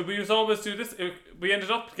something? We used to always do this. We ended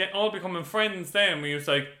up all becoming friends then. We used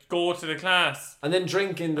to like go to the class And then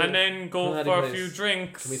drink in the... and then go karate for a place. few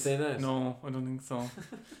drinks. Can we say that? No, I don't think so.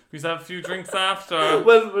 We used to have a few drinks after.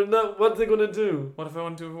 Well, we're not, what's they going to do? What if I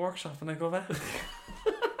want to do a workshop and I go back?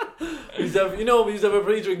 We used to have a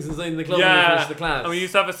pre-drinks inside the club when we finished the class. And we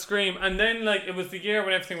used to have a scream. And then, like, it was the year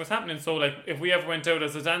when everything was happening. So, like, if we ever went out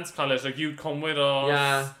as a dance college, like, you'd come with us.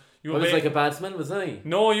 Yeah. You I would was make- like a batsman, was I?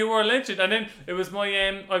 No, you were a legend. And then it was my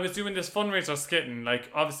I was doing this fundraiser skitting,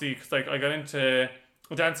 like obviously because like I got into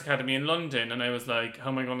a dance academy in London, and I was like, how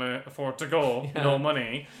am I going to afford to go? Yeah. No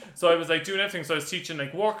money. So I was like doing everything. So I was teaching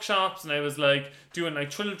like workshops, and I was like doing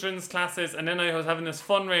like children's classes, and then I was having this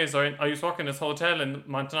fundraiser. I used to work in this hotel in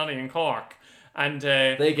Montanelli in Cork. And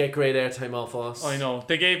They get great airtime off us. I know,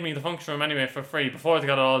 they gave me the function room anyway for free before they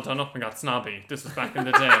got it all done up and got snobby. This was back in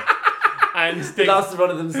the day. And They lost the run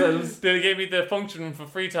of themselves. they gave me the function room for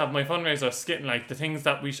free to have my fundraiser skitting like the things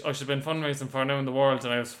that I should have been fundraising for now in the world,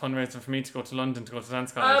 and I was fundraising for me to go to London to go to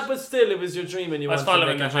dance college. But still, it was your dream and you I was wanted to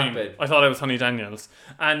following make the it dream. happen. I thought I was Honey Daniels.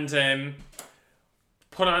 And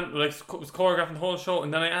put on, like, was choreographing the whole show,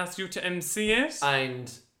 and then I asked you to MC it.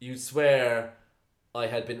 And you swear I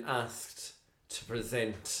had been asked to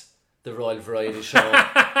present the Royal Variety Show.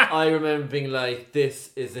 I remember being like,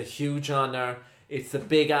 this is a huge honour. It's a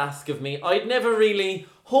big ask of me. I'd never really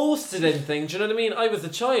hosted anything, do you know what I mean? I was a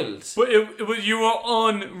child. But it was, you were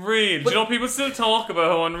unreal. Do you know, people still talk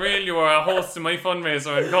about how unreal you were at hosting my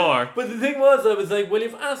fundraiser in Cork. But the thing was, I was like, well,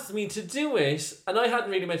 you've asked me to do it, and I hadn't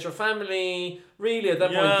really met your family, really, at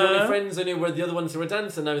that point. The only friends I knew were the other ones who were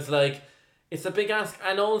dancing. I was like, it's a big ask.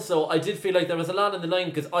 And also, I did feel like there was a lot on the line,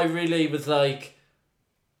 because I really was like,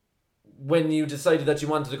 when you decided that you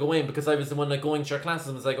wanted to go in, because I was the one like going to your classes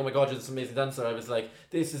and was like, oh my god, you're this amazing dancer. I was like,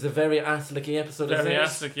 this is a very ass-licky episode. Very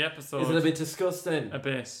ass-licky episode. Is it a bit disgusting? A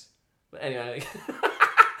bit. But anyway,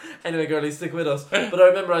 anyway, girlie, stick with us. But I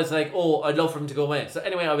remember I was like, oh, I'd love for him to go in. So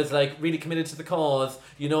anyway, I was like really committed to the cause.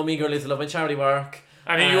 You know me, girlies, I love my charity work.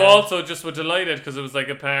 And you also just were delighted because it was like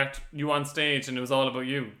a part, you on stage, and it was all about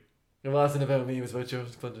you. It wasn't about me, it was about your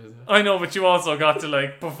fundraiser. I know, but you also got to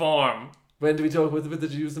like perform. When did we talk about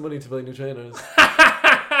did you use the money to buy new trainers?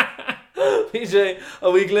 PJ, a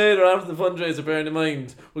week later after the fundraiser, bearing in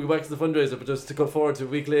mind, we'll go back to the fundraiser, but just to go forward to a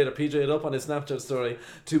week later, PJ had up on his Snapchat story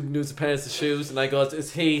 2 new pairs of shoes, and I got,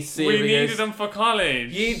 is he serious? We needed them for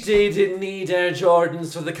college. You didn't need Air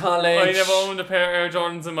Jordans for the college. I never owned a pair of Air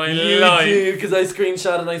Jordans in my You life. do, because I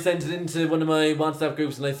screenshot and I sent it into one of my WhatsApp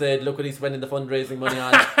groups and I said, look what he's spending the fundraising money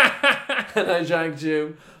on. And I dragged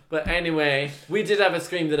you. But anyway, we did have a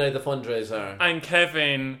Scream the night of the fundraiser. And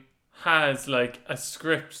Kevin has like a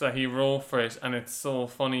script that he wrote for it, and it's so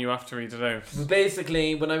funny, you have to read it out.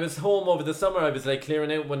 Basically, when I was home over the summer, I was like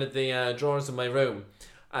clearing out one of the drawers in my room,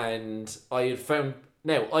 and I had found,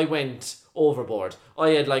 now I went overboard. I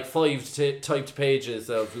had like 5 typed pages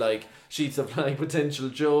of like sheets of like potential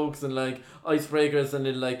jokes and like icebreakers and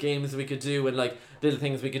little like games we could do and like little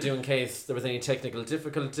things we could do in case there was any technical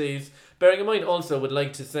difficulties. Bearing in mind, also would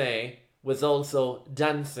like to say, was also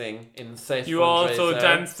dancing in set You fundraiser. also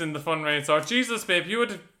danced in the fundraiser. Jesus, babe, you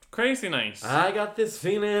had a crazy night. I got this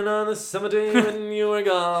feeling on a summer day when you were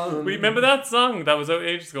gone. Remember that song that was out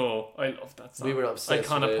ages ago? I love that song. We were obsessed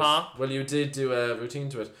with it. Pop. Well, you did do a routine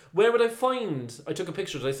to it. Where would I find? I took a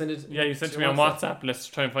picture. Did I send it? Yeah, you sent it to me on WhatsApp. Let's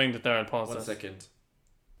try and find it there. I'll pause it. 1 second.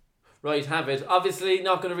 Right, have it. Obviously,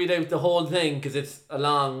 not going to read out the whole thing because it's a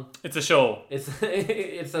long. It's a show.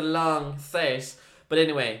 It's a long set. But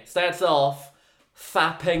anyway, starts off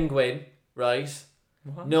fat penguin, right?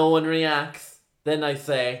 What? No one reacts. Then I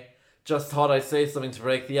say, just thought I'd say something to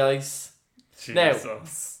break the ice.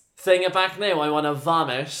 Jesus. Saying it back now, I want to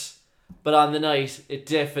vomit. But on the night, it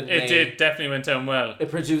definitely went down well. It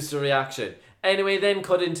produced a reaction. Anyway, then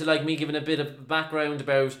cut into like me giving a bit of background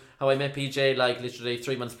about how I met PJ like literally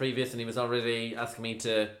 3 months previous, and he was already asking me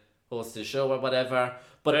to host his show or whatever.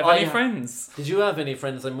 But Do you have any friends? Did you have any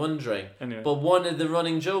friends? I'm wondering. Anyway. But one of the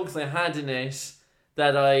running jokes I had in it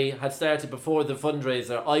that I had started before the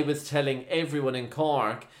fundraiser, I was telling everyone in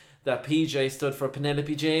Cork that PJ stood for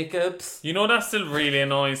Penelope Jacobs. You know, that still really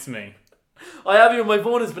annoys me. I have you on my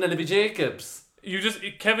phone as Penelope Jacobs.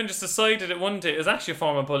 Kevin just decided it one day. It's actually a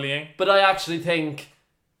form of bullying. But I actually think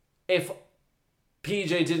if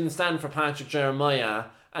PJ didn't stand for Patrick Jeremiah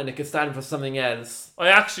and it could stand for something else. I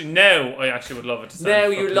actually would love it to stand now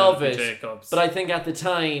for you Penelope love it. Jacobs. But I think at the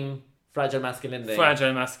time, fragile masculinity.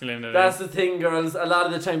 Fragile masculinity. That's the thing, girls. A lot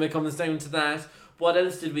of the time it comes down to that. What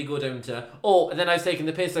else did we go down to? Oh, and then I was taking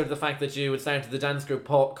the piss out of the fact that you had started the dance group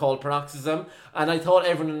called Paroxysm. And I thought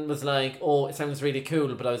everyone was like, oh, it sounds really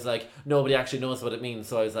cool. But I was like, nobody actually knows what it means.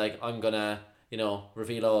 So I was like, I'm going to,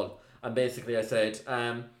 reveal all. And basically I said,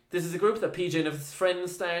 this is a group that PJ and his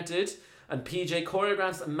friends started. And PJ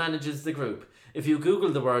choreographs and manages the group. If you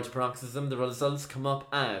Google the word paroxysm, the results come up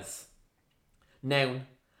as noun,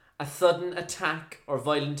 a sudden attack or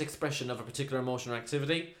violent expression of a particular emotion or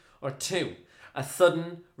activity. Or 2, a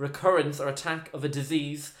sudden recurrence or attack of a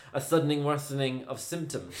disease, a sudden worsening of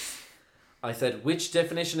symptoms. I said, which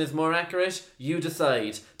definition is more accurate? You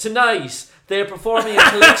decide. Tonight, they're performing a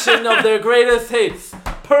collection of their greatest hits.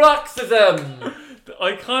 Paroxysm!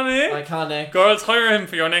 Iconic. Girls, hire him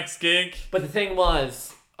for your next gig. But the thing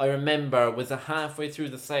was, I remember, was halfway through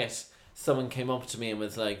the set, someone came up to me and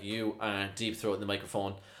was like, you are deep throating the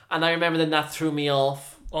microphone. And I remember then that threw me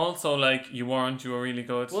off. Also, like, you were really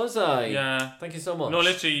good. Was I? Yeah. Thank you so much. No,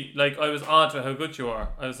 literally, like, I was awed at how good you are.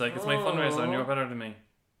 I was like, it's my fundraiser and you're better than me.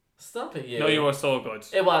 Stop it, you. No, you were so good.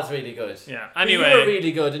 It was really good. Yeah. But Anyway. you were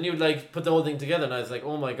really good, and you'd like put the whole thing together, and I was like,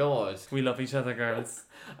 oh my god. We love each other, girls.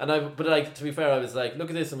 But like, to be fair, I was like, look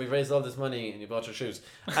at this, and we've raised all this money, and you bought your shoes.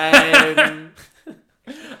 Um,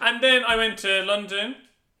 And then I went to London.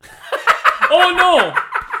 Oh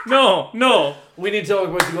no. we need to talk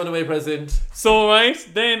about the going away present. So right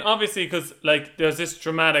then, obviously, because like there's this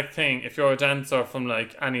dramatic thing. If you're a dancer from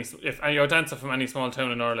like if you're a dancer from any small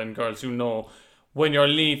town in Ireland, girls, you know, when you're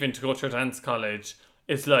leaving to go to a dance college,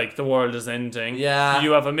 it's like the world is ending. Yeah.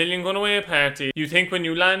 You have a million going away party. You think when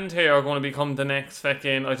you land here are going to become the next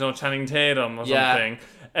fucking, I don't know, Channing Tatum or something.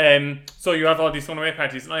 So you have all these going away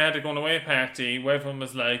parties, and I had a going away party where everyone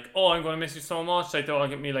was like, "Oh, I'm going to miss you so much." Like, they'll all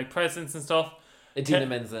get me like presents and stuff. Idina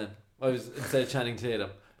Menzel. I was instead of Channing Tatum.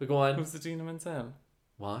 But go on. Who's Idina Menzel?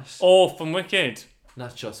 What? Oh, from Wicked.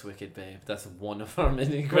 Not just Wicked, babe. That's one of our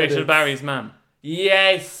many Rachel credits. Barry's mum.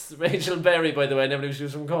 Yes, Rachel Berry. By the way, I never knew she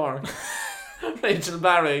was from Cork. Rachel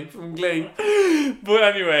Barry from Glee. But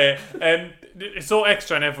anyway, it's so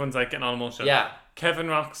extra, and everyone's like getting all emotional. Yeah. Kevin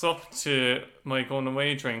rocks up to my going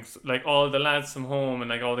away drinks, like all the lads from home and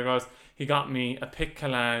like all the girls. He got me a pic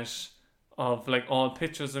collage of like all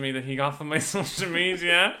pictures of me that he got from my social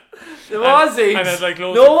media. It wasn't. And had like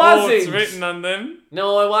loads No, of quotes wasn't. written on them.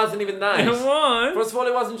 No, it wasn't even that. It was. First of all,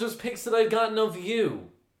 it wasn't just pics that I'd gotten of you.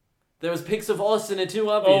 There was pics of us in it too,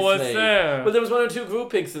 obviously. Oh, was there? Well, there was one or two group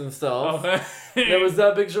pics and stuff. Oh, There was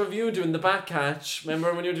that picture of you doing the back catch.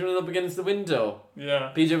 Remember when you were doing it up against the window?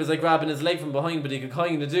 yeah. PJ was like grabbing his leg from behind, but he could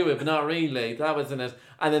kind of do it, but not really. That was in it.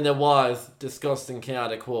 And then there was disgusting,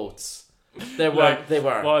 chaotic quotes. They were.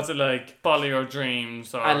 Was it like follow your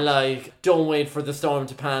dreams or And like, don't wait for the storm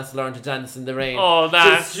to pass, learn to dance in the rain. Oh,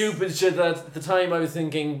 that's- Just stupid shit that at the time I was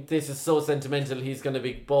thinking, this is so sentimental, he's going to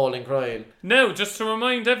be bawling, crying. No, just to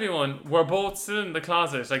remind everyone, we're both still in the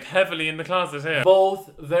closet, like heavily in the closet here.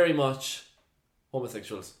 Both very much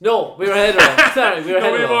homosexuals. No, we were hetero. Sorry, we were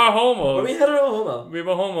No, hetero. we were homos. Were we hetero or homo? We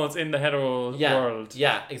were homos in the hetero Yeah, world.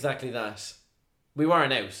 yeah, exactly that. We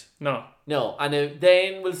weren't out. No. No, and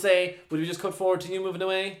then we'll say, would we just cut forward to you moving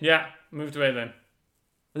away? Yeah, moved away then.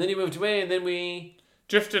 And then you moved away, and then we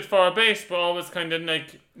Drifted for a bit, but always kind of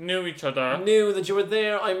like knew each other. knew that you were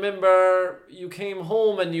there. I remember you came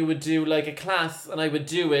home and you would do like a class, and I would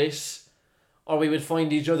do it. Or we would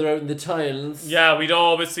find each other out in the tiles. Yeah, we'd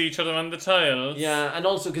always see each other on the tiles. Yeah, and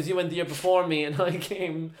also because you went the year before me, and I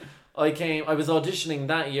was auditioning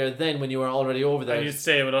that year then when you were already over there. And you'd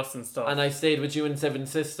stay with us and stuff. And I stayed with you and Seven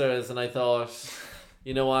Sisters, and I thought,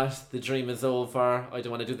 you know what, the dream is over. I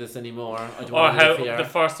don't want to do this anymore. I don't or want to how live here. the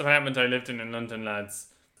first apartment I lived in London, lads.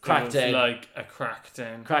 Cracked it was in. like a cracked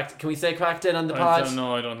in. Can we say cracked in on the I pod? don't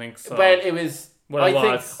know, I don't think so. Well, it was. Well, it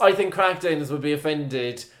was. I think cracked ins would be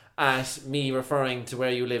offended at me referring to where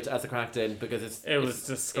you lived as a cracked in because It was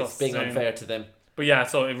disgusting. It's being unfair to them. But yeah,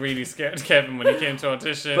 so it really scared Kevin when he came to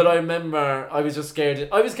audition. But I remember I was just scared.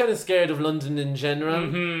 I was kind of scared of London in general.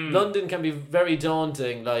 Mm-hmm. London can be very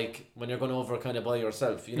daunting, like when you're going over kind of by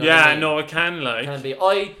yourself. You know yeah, what I mean? no, it can like. It can be.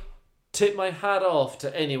 I tip my hat off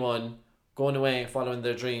to anyone going away, following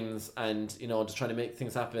their dreams, and you know, just trying to make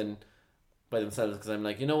things happen by themselves. Because I'm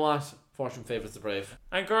like, you know what? Fortune favours the brave.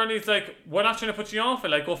 And girlie's like, we're not trying to put you off it.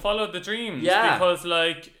 Like, go follow the dreams. Yeah. Because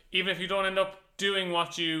like, even if you don't end up doing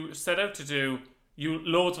what you set out to do,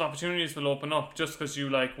 loads of opportunities will open up just because you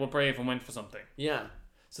like were brave and went for something. Yeah.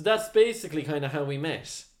 So that's basically kind of how we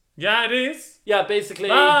met. Yeah, it is. Yeah, basically.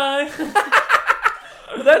 Bye.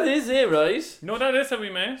 But that is it, right? No, that is how we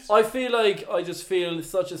met. I just feel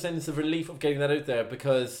such a sense of relief of getting that out there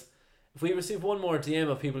because if we receive one more DM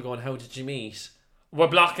of people going, how did you meet? We're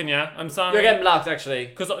blocking you. I'm sorry. You're getting blocked, actually.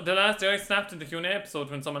 Because the last day I snapped in the Q&A episode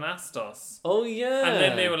when someone asked us. Oh, yeah. And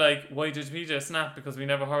then they were like, why did PJ snap? Because we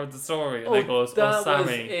never heard the story. And I goes, that sorry. was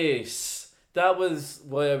it. That was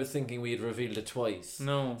why I was thinking we had revealed it twice.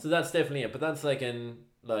 No. So that's definitely it. But that's like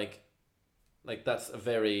that's a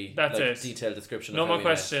very That's it. detailed description No of how more we met.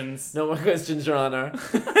 questions. No more questions, Your Honour.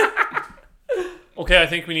 Okay, I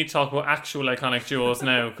think we need to talk about actual iconic duos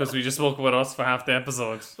now because we just spoke about us for half the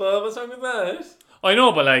episode. But what's wrong with that? I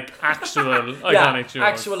know, but like actual iconic duos.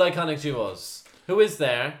 Actual iconic duos. Who is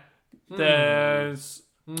there? There's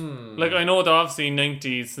like I know they're obviously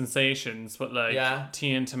 90s sensations, but like Yeah.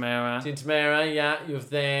 T and Tamara. Teen Tamara, yeah, you have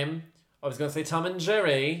them. I was going to say Tom and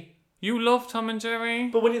Jerry. You love Tom and Jerry?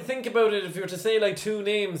 But when you think about it, if you were to say like two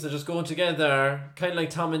names that just go together, kind of like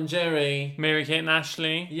Tom and Jerry. Mary Kate and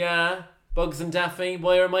Ashley. Yeah. Bugs and Daffy.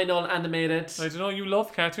 Why are mine all animated? I don't know, you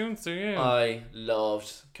love cartoons, do you? I loved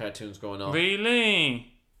cartoons growing up.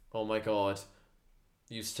 Really? Oh my god.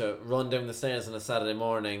 used to run down the stairs on a Saturday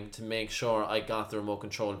morning to make sure I got the remote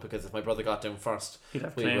control, because if my brother got down first,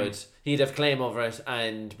 he'd have claim over it,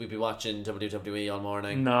 and we'd be watching WWE all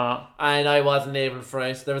morning. No. And I wasn't able for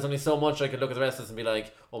it. There was only so much I could look at the rest of us and be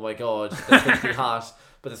like, oh my god, this must be hot.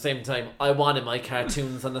 But at the same time, I wanted my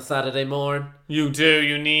cartoons on a Saturday morn. You do,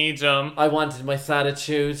 you need them. I wanted my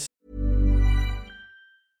Satitude.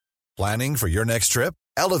 Planning for your next trip?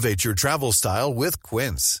 Elevate your travel style with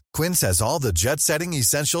Quince. Quince has all the jet-setting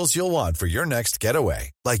essentials you'll want for your next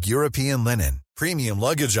getaway, like European linen, premium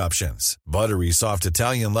luggage options, buttery soft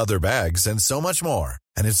Italian leather bags, and so much more.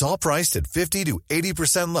 And it's all priced at 50 to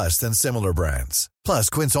 80% less than similar brands. Plus,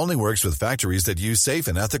 Quince only works with factories that use safe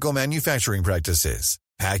and ethical manufacturing practices.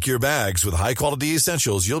 Pack your bags with high-quality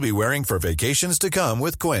essentials you'll be wearing for vacations to come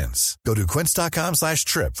with Quince. Go to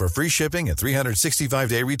quince.com/trip for free shipping and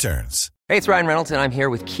 365-day returns. Hey, it's Ryan Reynolds, and I'm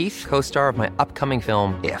here with Keith, co-star of my upcoming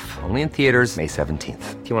film, If, only in theaters May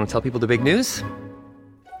 17th. Do you want to tell people the big news?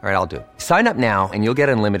 All right, I'll do it. Sign up now and you'll get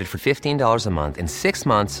unlimited for $15 a month and 6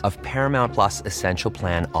 months of Paramount Plus Essential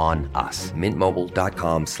Plan on us.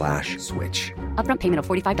 MintMobile.com/switch. Upfront payment of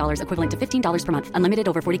 $45 equivalent to $15 per month. Unlimited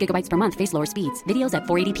over 40 gigabytes per month. Face lower speeds. Videos at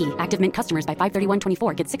 480p. Active Mint customers by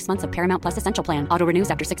 531.24 get 6 months of Paramount Plus Essential Plan. Auto renews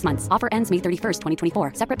after 6 months. Offer ends May 31st,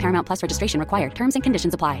 2024. Separate Paramount Plus registration required. Terms and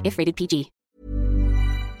conditions apply if rated PG.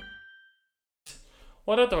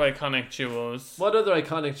 What other iconic duos? What other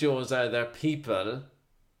iconic duos are there? People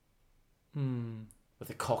with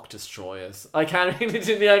the cock destroyers. I can't really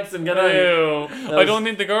do the accent, can I? Ew. I don't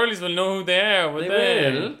think the girlies will know who they are, will They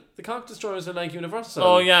they? will. The cock destroyers are like Universal.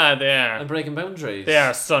 Oh yeah, they are. And breaking boundaries. They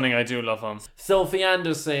are stunning, I do love them. Sophie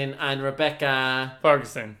Anderson and Rebecca...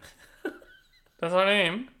 Ferguson. That's her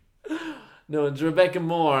name? No, it's Rebecca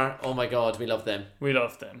Moore. Oh my god, we love them. We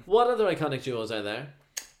love them. What other iconic duos are there?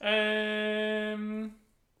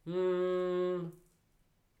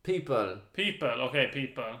 People. Okay,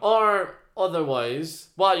 people. Or otherwise,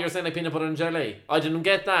 what, you're saying like peanut butter and jelly? I didn't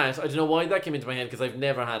get that. I don't know why that came into my head, because I've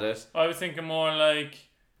never had it. I was thinking more like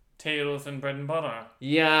potatoes and bread and butter.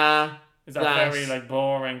 Yeah. Is that very like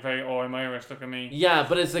boring, very, oh, I'm Irish, look at me. Yeah,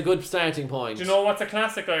 but it's a good starting point. Do you know what's a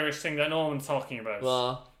classic Irish thing that no one's talking about?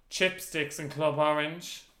 Well, chipsticks and Club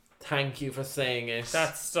Orange. thank you for saying it.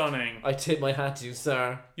 That's stunning. I tip my hat to you,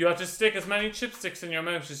 sir. You have to stick as many chipsticks in your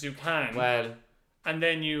mouth as you can. Well, and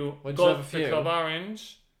then you Would you go have a for few? Club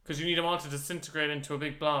Orange, because you need them all to disintegrate into a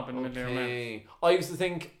big blob in the middle of your mouth. okay. I used to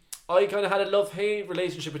think I kind of had a love-hate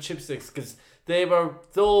relationship with chipsticks, because they were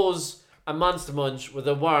those and Monster Munch were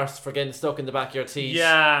the worst for getting stuck in the back of your teeth.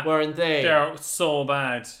 Yeah. Weren't they? They're so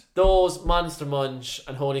bad. Those Monster Munch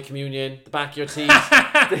and Holy Communion, the back of your teeth,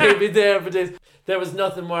 they'd be there for days. There was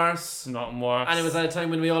nothing worse. Nothing worse. And it was at a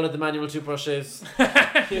time when we all had the manual toothbrushes.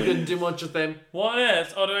 You couldn't do much with them. What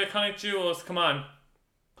else? Other iconic duos, come on.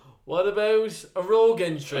 What about a rogue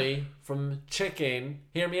entry from Chicken?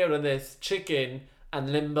 Hear me out on this. Chicken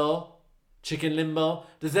and Limbo. Chicken Limbo.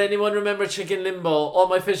 Does anyone remember Chicken Limbo? All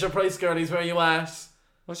my Fisher Price girlies, where are you at?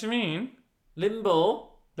 What do you mean?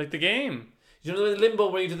 Limbo? Like the game? You know the Limbo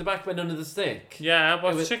where you do the back bend under the stick? Yeah,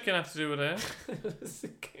 what's was- chicken have to do with it?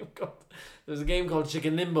 There was a game called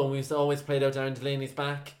Chicken Limbo, and we used to always play it out Aaron Delaney's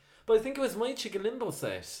back. But I think it was my Chicken Limbo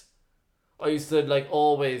set. I used to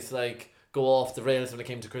always go off the rails when it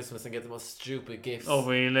came to Christmas and get the most stupid gifts. Oh,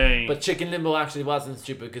 really? But Chicken Limbo actually wasn't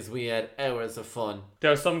stupid, because we had hours of fun.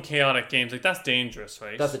 There are some chaotic games, like that's dangerous,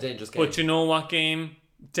 right? That's a dangerous game. But you know what game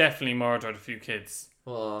definitely murdered a few kids?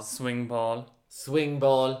 Oh, Swing ball. swing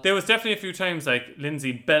ball. There was definitely a few times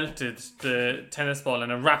Lindsay belted the tennis ball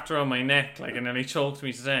and it wrapped around my neck and nearly choked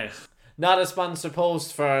me to death. Not a sponsored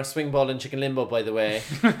post for Swing Ball and Chicken Limbo, by the way.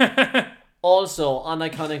 Also, on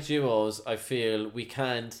iconic duos, I feel we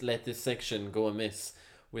can't let this section go amiss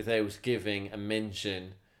without giving a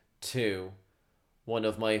mention to one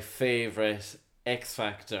of my favourite X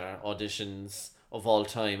Factor auditions of all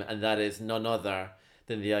time, and that is none other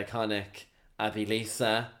than the iconic Abby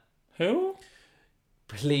Lisa. Who?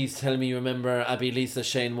 Please tell me you remember Abby Lisa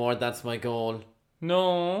Shane Ward. That's my goal.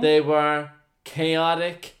 No. They were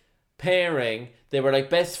chaotic pairing. They were like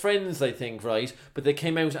best friends, I think, right? But they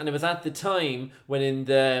came out, and it was at the time when in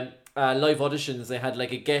the live auditions they had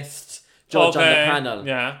like a guest judge on the panel.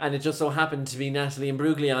 Yeah. And it just so happened to be Natalie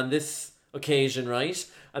Imbruglia on this occasion, right?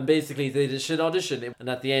 And basically they did a shit audition. And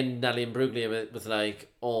at the end, Natalie Imbruglia was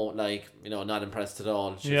like, not impressed at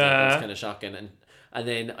all. She was like, that was kind of shocking. And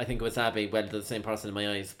then I think it was Abby, well, they're the same person in my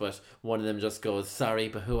eyes, but one of them just goes, sorry,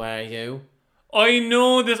 but who are you? I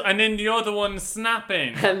know this, and then the other one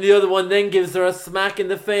snapping. And the other one then gives her a smack in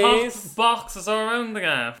the face. Boxes are around the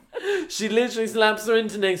gap. She literally slaps her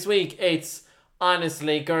into next week. It's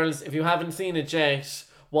Honestly, girls, if you haven't seen it yet,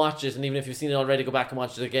 watch it. And even if you've seen it already, go back and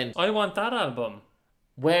watch it again. I want that album.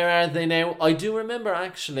 Where are they now? I do remember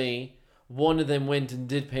actually one of them went and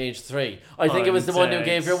did page 3. I think it was the one who dead.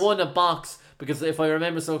 gave your one a box, because if I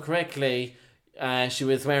remember so correctly, she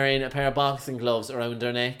was wearing a pair of boxing gloves around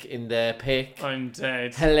her neck in the pic. I'm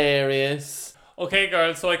dead. Hilarious. Okay,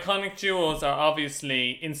 girls, so iconic duos are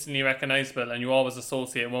obviously instantly recognisable and you always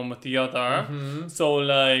associate one with the other. So,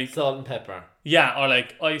 like, Salt and pepper. yeah, or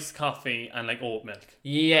like iced coffee and like oat milk.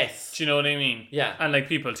 Yes. Do you know what I mean? Yeah. And like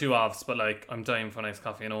people too obvs, but like I'm dying for an iced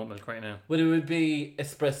coffee and oat milk right now. Well, it would be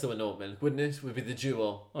espresso and oat milk, wouldn't it? Would be the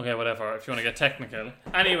duo. Okay, whatever, if you want to get technical.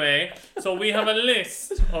 Anyway, so we have a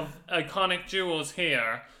list of iconic duos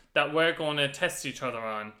here that we're going to test each other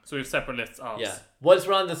on. So we have separate lists of. Yeah. Whilst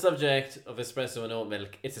we're on the subject of espresso and oat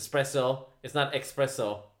milk, it's espresso. It's not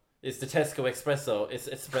espresso. It's the Tesco espresso. It's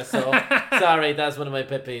espresso. Sorry, that's one of my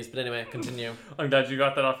pet peeves. But anyway, continue. I'm glad you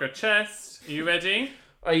got that off your chest. Are you ready?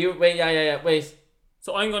 Are you? Wait, yeah. Wait.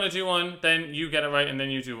 So I'm going to do one, then you get it right, and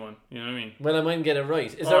then you do one. You know what I mean? Well, I might get it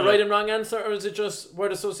right. Is Oh, there a no. right and wrong answer, or is it just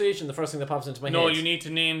word association, the first thing that pops into my head? No, you need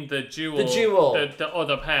to name the duo. The duo. The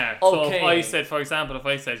other pair. Okay. So if I said, for example, if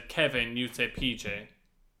I said Kevin, you'd say PJ.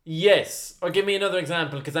 Yes. Or give me another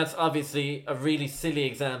example, because that's obviously a really silly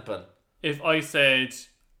example. If I said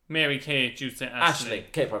Mary Kate, you'd say Ashley. Ashley.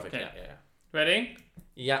 Okay, perfect. Okay. Yeah. Ready?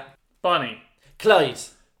 Yeah. Bonnie. Clyde.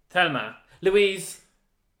 Thelma. Louise.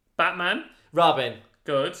 Batman. Robin.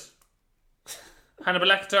 Good. Hannibal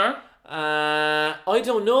Lecter. I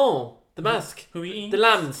don't know. The Mask. Who he eats. The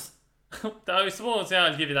Lambs. I suppose, yeah,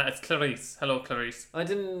 I'll give you that. It's Clarice. Hello, Clarice. I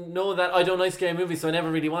didn't know that. I don't like scary movies, so I never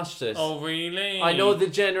really watched it. Oh, really? I know the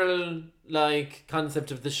general, like, concept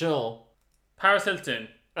of the show. Paris Hilton.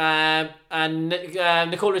 And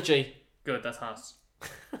Nicole Richie. Good, that's hot.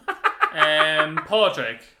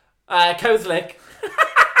 Padraig. Cowslick.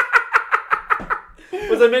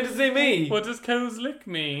 Was I meant to say me? What does Cowslick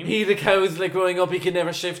mean? He the Cowslick growing up, he could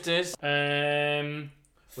never shift it.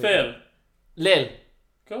 Phil. Lil.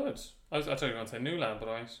 Good. I thought you were going to say Newland, but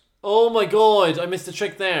alright. Oh my god, I missed a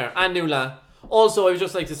trick there. And Nuala. Also, I would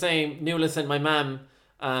just like to say, Nuala sent my mum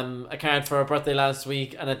a card for her birthday last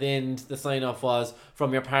week, and at the end, the sign-off was,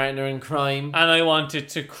 from your partner in crime. And I wanted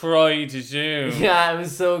to cry, did you? Yeah, it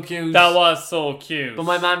was so cute. That was so cute. But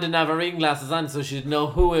my mum didn't have her reading glasses on, so she didn't know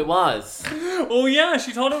who it was. Oh yeah,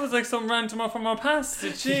 she thought it was like some randomer from our past,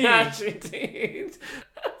 did she? Yeah, she did.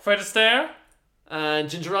 Fred Astaire? And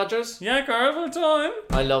Ginger Rogers. Yeah, girl, well done.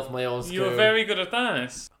 I love my own school. You were very good at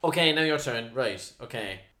that. Okay, now your turn. Right,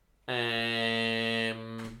 okay.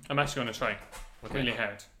 I'm actually going to try. Really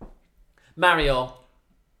hard. Mario.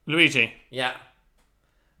 Luigi. Yeah.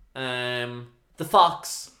 The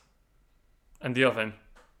Fox. And the Oven.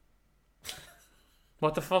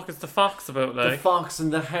 What the fuck is the Fox about, The like? Fox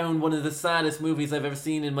and the Hound, one of the saddest movies I've ever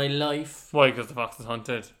seen in my life. Why? Because the Fox is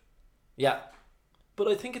hunted. Yeah. But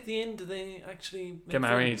I think at the end they actually make Get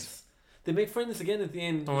married. friends. They make friends again at the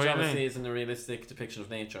end, Oh, which really? obviously isn't a realistic depiction of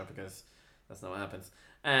nature, because that's not what happens.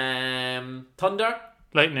 Thunder.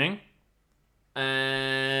 Lightning.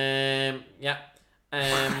 Yeah.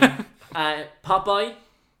 Popeye.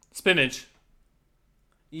 Spinach.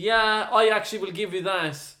 Yeah, I actually will give you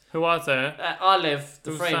that. Who was it? Olive,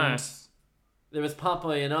 the Who's friend. that? There was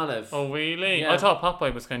Popeye and Olive. Oh, really? Yeah. I thought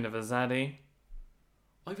Popeye was kind of a zaddy.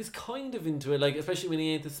 I was kind of into it, like, especially when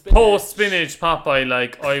he ate the spinach. Post spinach Popeye,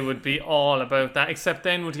 like, I would be all about that. Except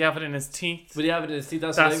then, would he have it in his teeth? Would he have it in his teeth?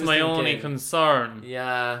 That's what I That's was my thinking. only concern.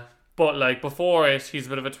 Yeah. But, like, before it, he's a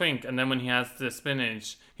bit of a twink. And then when he has the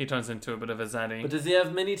spinach, he turns into a bit of a zaddy. But does he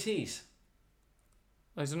have many teeth?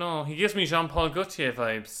 I don't know. He gives me Jean-Paul Gaultier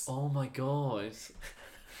vibes. Oh my god.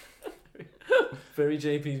 Very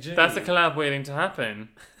JPG. That's a collab waiting to happen.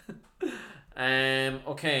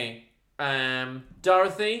 Okay.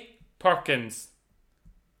 Dorothy. Perkins.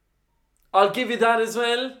 I'll give you that as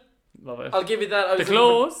well. Love it. I'll give you that. The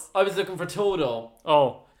clothes? I was looking for Toto.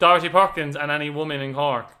 Oh, Dorothy Perkins and any woman in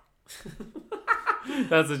Cork.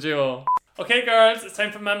 That's a duo. Okay, girls, it's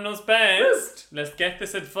time for Mam Knows Best. Let's get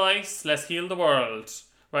this advice. Let's heal the world.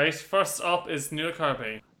 Right, first up is Neil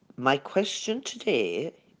Kirby. My question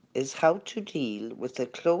today is how to deal with a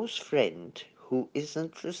close friend who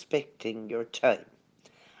isn't respecting your time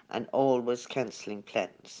and always cancelling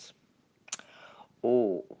plans.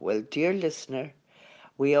 Oh, well, dear listener,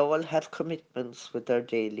 we all have commitments with our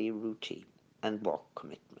daily routine and work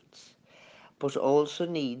commitments, but also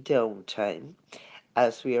need downtime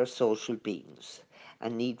as we are social beings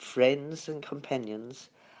and need friends and companions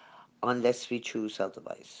unless we choose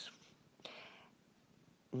otherwise.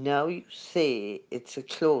 Now you say it's a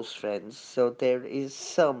close friend, so there is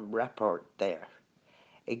some rapport there.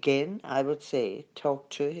 Again, I would say talk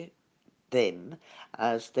to them,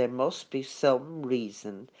 as there must be some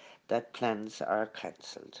reason that plans are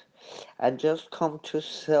cancelled, and just come to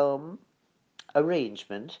some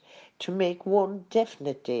arrangement to make one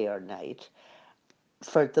definite day or night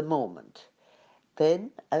for the moment.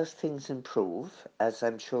 Then, as things improve, as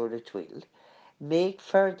I'm sure it will, make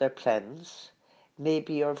further plans.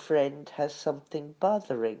 Maybe your friend has something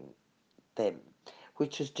bothering them,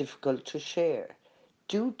 which is difficult to share.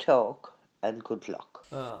 Do talk, and good luck.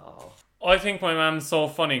 Oh. I think my mum's so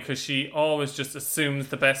funny because she always just assumes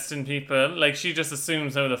the best in people. Like, she just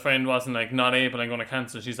assumes how the friend wasn't, like, not able and going to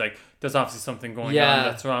cancel. She's like, there's obviously something going on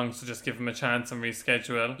that's wrong, so just give him a chance and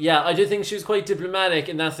reschedule. Yeah, I do think she was quite diplomatic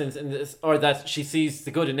in that sense, or that she sees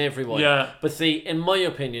the good in everyone. Yeah. But see, in my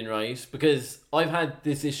opinion, right, because I've had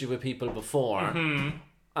this issue with people before,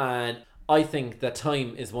 and I think that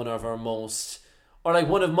time is one of our most, or like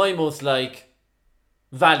one of my most, like,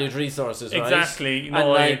 valued resources, right? Exactly. No, and,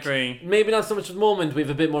 like, I agree. Maybe not so much at the moment, we have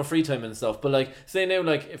a bit more free time and stuff, but like, say now,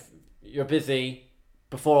 like, if you're busy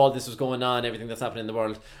before all this was going on, everything that's happening in the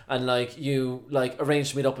world, and like you like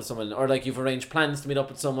arranged to meet up with someone, or like you've arranged plans to meet up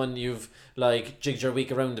with someone, you've like jigged your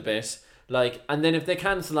week around a bit, like, and then if they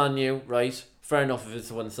cancel on you, right, fair enough if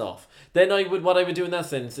it's once off. Then what I would do in that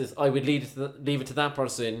sense is I would leave it to that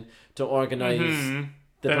person to organise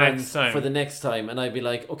the plans for the next time, and I'd be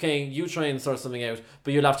like, okay, you try and sort something out,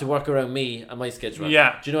 but you'll have to work around me and my schedule.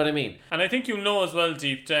 Yeah. Do you know what I mean? And I think you know as well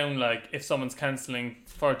deep down, like, if someone's cancelling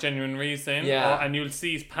for a genuine reason, and you'll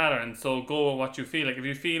see patterns, so go with what you feel. Like, if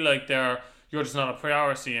you feel like you're just not a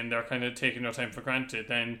priority and they're kind of taking your time for granted,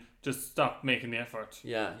 then just stop making the effort.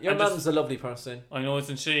 Yeah, your mum's a lovely person. I know,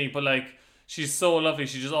 isn't she? But like, she's so lovely.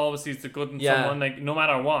 She just always sees the good in someone, like, no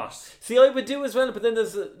matter what. See, I would do as well, but then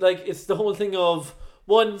there's like, it's the whole thing of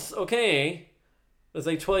once, okay, there's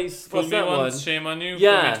like twice. Fool What's me that once, one? shame on you.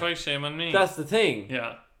 Yeah. Fool me twice, shame on me. That's the thing.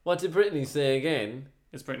 Yeah. What did Brittany say again?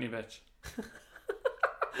 It's Brittany, bitch.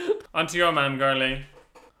 On to your man, girlie.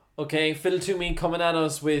 Okay, Phil Toomey coming at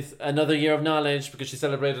us with another year of knowledge because she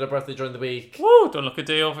celebrated her birthday during the week. Woo! Don't look a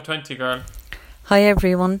day over 20, girl. Hi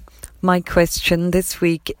everyone. My question this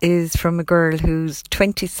week is from a girl who's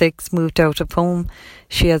 26, moved out of home.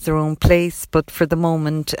 She has her own place, but for the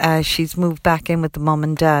moment she's moved back in with the mum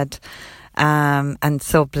and dad and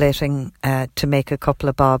subletting to make a couple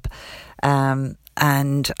of bob.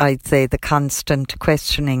 And I'd say the constant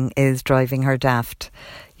questioning is driving her daft.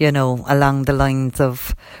 You know, along the lines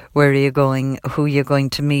of where are you going, who are you going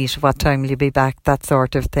to meet, what time will you be back, that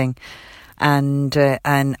sort of thing. And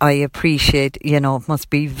I appreciate, you know, it must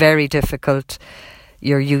be very difficult.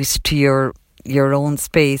 You're used to your own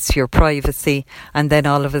space, your privacy, and then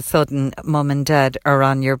all of a sudden mum and dad are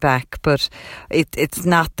on your back. But it's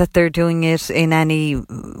not that they're doing it in any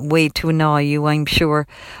way to annoy you, I'm sure.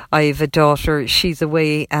 I have a daughter, she's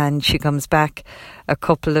away and she comes back a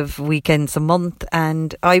couple of weekends a month,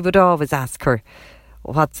 and I would always ask her,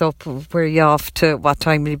 what's up, where are you off to, what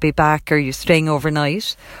time will you be back, are you staying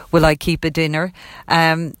overnight, will I keep a dinner?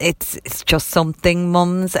 It's just something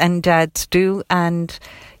mums and dads do, and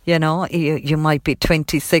you know, you might be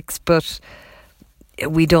 26, but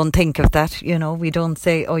we don't think of that, you know. We don't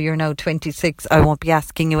say, oh, you're now 26, I won't be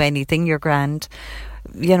asking you anything, you're grand.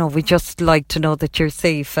 You know, we just like to know that you're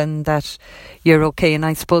safe and that you're okay. And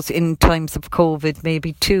I suppose in times of COVID,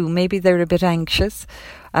 maybe they're a bit anxious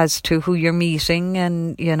as to who you're meeting,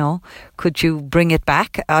 and, you know, could you bring it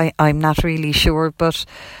back? I'm not really sure, but,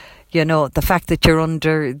 you know, the fact that you're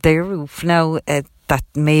under their roof now, that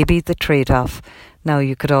may be the trade-off. Now,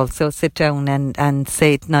 you could also sit down and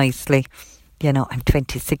say it nicely. You know, I'm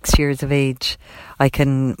 26 years of age. I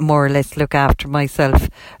can more or less look after myself.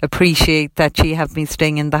 Appreciate that you have me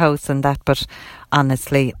staying in the house and that, but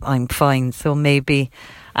honestly, I'm fine. So maybe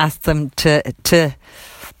ask them to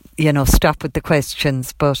you know, stop with the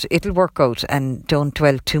questions, but it'll work out, and don't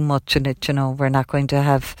dwell too much on it. You know, we're not going to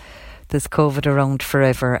have this COVID around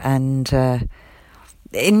forever, and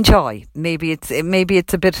enjoy. Maybe it's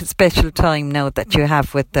a bit of special time now that you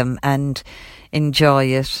have with them, and enjoy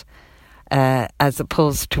it. As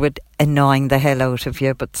opposed to it annoying the hell out of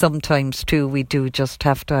you. But sometimes too, we do just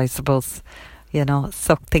have to, I suppose, you know,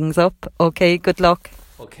 suck things up. Okay, good luck.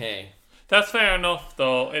 Okay. That's fair enough,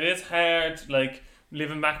 though. It is hard, like,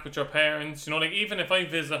 living back with your parents. You know, like, even if I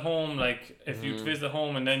visit home, like, if you visit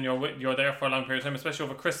home and then you're there for a long period of time, especially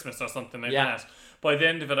over Christmas or something like that, by the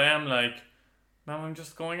end of it, I am like, Mom, I'm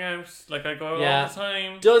just going out. Like, I go out all the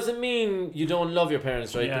time. Doesn't mean you don't love your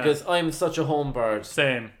parents, right? Because I'm such a home bird.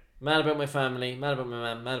 Same. Mad about my family, mad about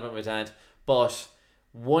my mum, mad about my dad. But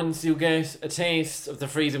once you get a taste of the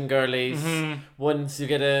freedom, girlies, once you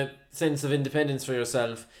get a sense of independence for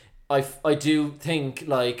yourself, I do think,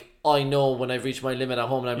 like, I know when I've reached my limit at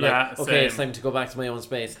home and I'm like, okay, same. it's time to go back to my own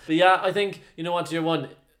space. But yeah, I think, you know what, to your one,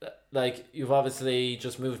 like, you've obviously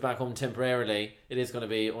just moved back home temporarily. It is going to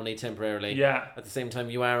be only temporarily. Yeah. At the same time,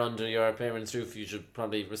 you are under your parents' roof. You should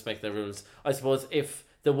probably respect their rules. I suppose if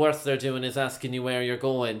the worst they're doing is asking you where you're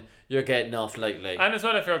going, you're getting off lightly. And as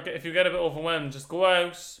well, if you get a bit overwhelmed, just go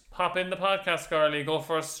out, pop in the podcast, girly, go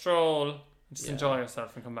for a stroll, just enjoy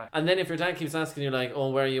yourself and come back. And then if your dad keeps asking you, like, oh,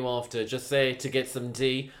 where are you off to? Just say to get some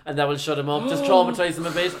D, and that will shut him up. Just traumatise him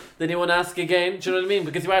a bit. Then he won't ask again. Do you know what I mean?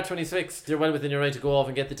 Because you are 26. You're well within your right to go off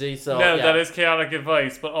and get the D. So No, yeah. that is chaotic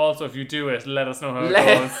advice, but also if you do it, let us know how it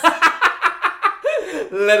goes.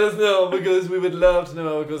 Let us know, because we would love to know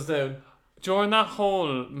how it goes down. During that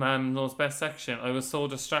whole Man Knows Best section, I was so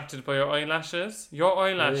distracted by your eyelashes. Your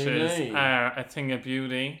eyelashes Really? are a thing of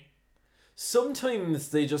beauty. Sometimes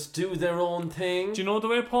they just do their own thing. Do you know the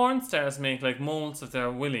way porn stars make like molds of their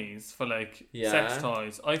willies for like Yeah. sex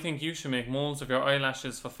toys? I think you should make molds of your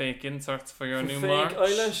eyelashes for fake inserts for your new Fake merch.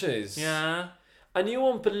 eyelashes. Yeah. And you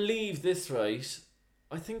won't believe this, right?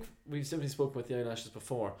 I think we've simply spoken about the eyelashes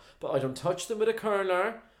before, but I don't touch them with a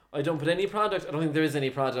curler. I don't put any product. I don't think there is any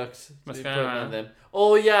product to be put Mascara. on them.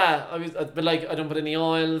 Oh yeah, but like I don't put any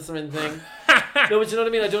oils or anything. No, but you know what I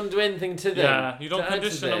mean. I don't do anything to them. Yeah, you don't to add to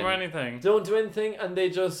condition them or anything. Don't do anything, and they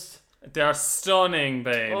just. They're stunning,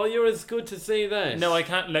 babe. Oh, you're as good to say that. No, I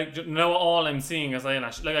can't, like, no, all I'm seeing is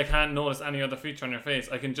eyelash. Like, I can't notice any other feature on your face.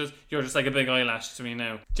 You're just like a big eyelash to me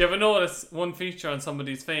now. Do you ever notice one feature on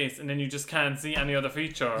somebody's face and then you just can't see any other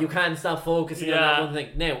feature? You can't stop focusing on that one thing.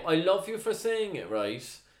 Now, I love you for saying it, right?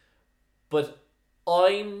 But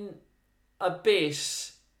I'm a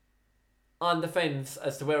bit on the fence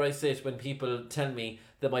as to where I sit when people tell me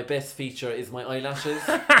that my best feature is my eyelashes.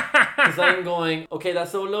 Because I'm going, okay,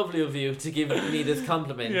 that's so lovely of you to give me this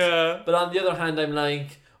compliment. Yeah. But on the other hand, I'm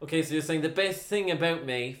like, okay, so you're saying the best thing about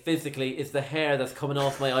me physically is the hair that's coming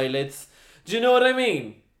off my eyelids. Do you know what I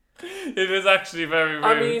mean? It is actually very rude.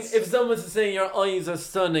 I mean, if someone's saying your eyes are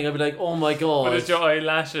stunning, I'd be like, oh my god. But it's your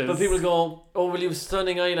eyelashes. But people go, oh, well, you have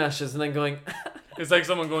stunning eyelashes. And I'm going... It's like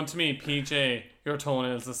someone going to me, PJ, your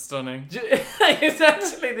toenails are stunning. It's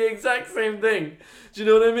actually the exact same thing. Do you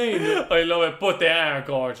know what I mean? I love it, but they are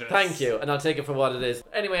gorgeous. Thank you, and I'll take it for what it is.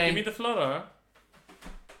 Anyway, Give me the flutter.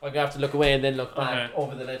 I'm going to have to look away and then look back Okay.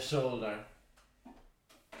 over the left shoulder.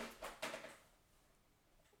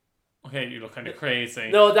 Okay, you look kind of crazy.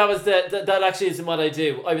 No, that actually isn't what I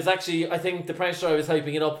do. I think the pressure, I was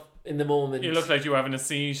hyping it up in the moment. You look like you were having a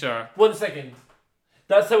seizure. 1 second.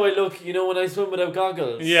 That's how I look, you know, when I swim without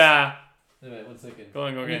goggles. Yeah. Anyway, 1 second. Go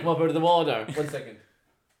You again. come up out of the water. 1 second.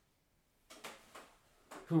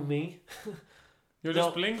 Who, me? You're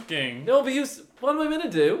just blinking. No, but what am I meant to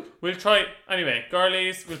do? We'll try. Anyway,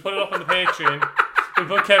 girlies, we'll put it up on the Patreon. We'll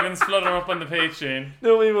put Kevin's flutter up on the Patreon.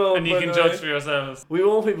 No, we won't. And you by can the judge way. for yourselves. We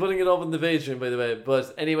won't be putting it up on the Patreon, by the way.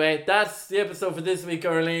 But anyway, that's the episode for this week,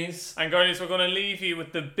 girlies. And girlies, we're going to leave you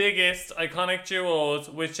with the biggest iconic duos,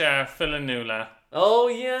 which are Phil and Nuala. Oh,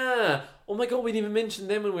 yeah. Oh my god, we didn't even mention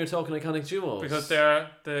them when we were talking iconic duos. Because they're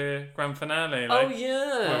the grand finale. Oh, Like,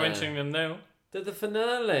 yeah. we're mentioning them now. They're the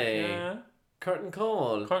finale. Yeah. Curtain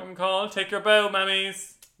call. Curtain call. Take your bow,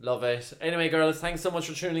 mammies. Love it. Anyway, girls, thanks so much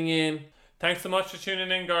for tuning in. Thanks so much for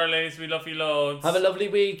tuning in, girlies. We love you loads. Have a lovely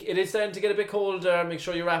week. It is starting to get a bit colder. Make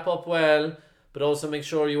sure you wrap up well. But also make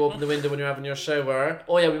sure you open the window when you're having your shower.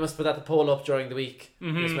 Oh, yeah, we must put that poll up during the week.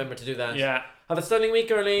 Just remember to do that. Yeah. Have a stunning week,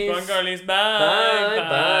 girlies. Go on, girlies. Bye.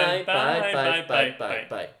 Bye. Bye. Bye. Bye. Bye.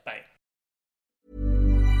 Bye. Bye.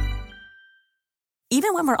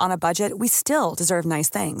 Even when we're on a budget, we still deserve nice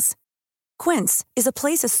things. Quince is a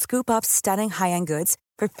place to scoop up stunning high-end goods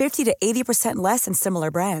for 50 to 80% less than similar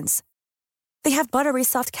brands. They have buttery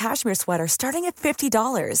soft cashmere sweaters starting at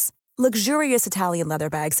 $50, luxurious Italian leather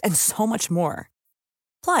bags, and so much more.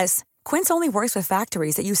 Plus, Quince only works with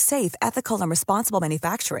factories that use safe, ethical, and responsible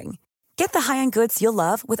manufacturing. Get the high-end goods you'll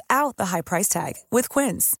love without the high price tag with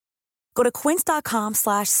Quince. Go to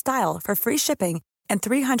quince.com/style for free shipping and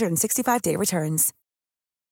 365-day returns.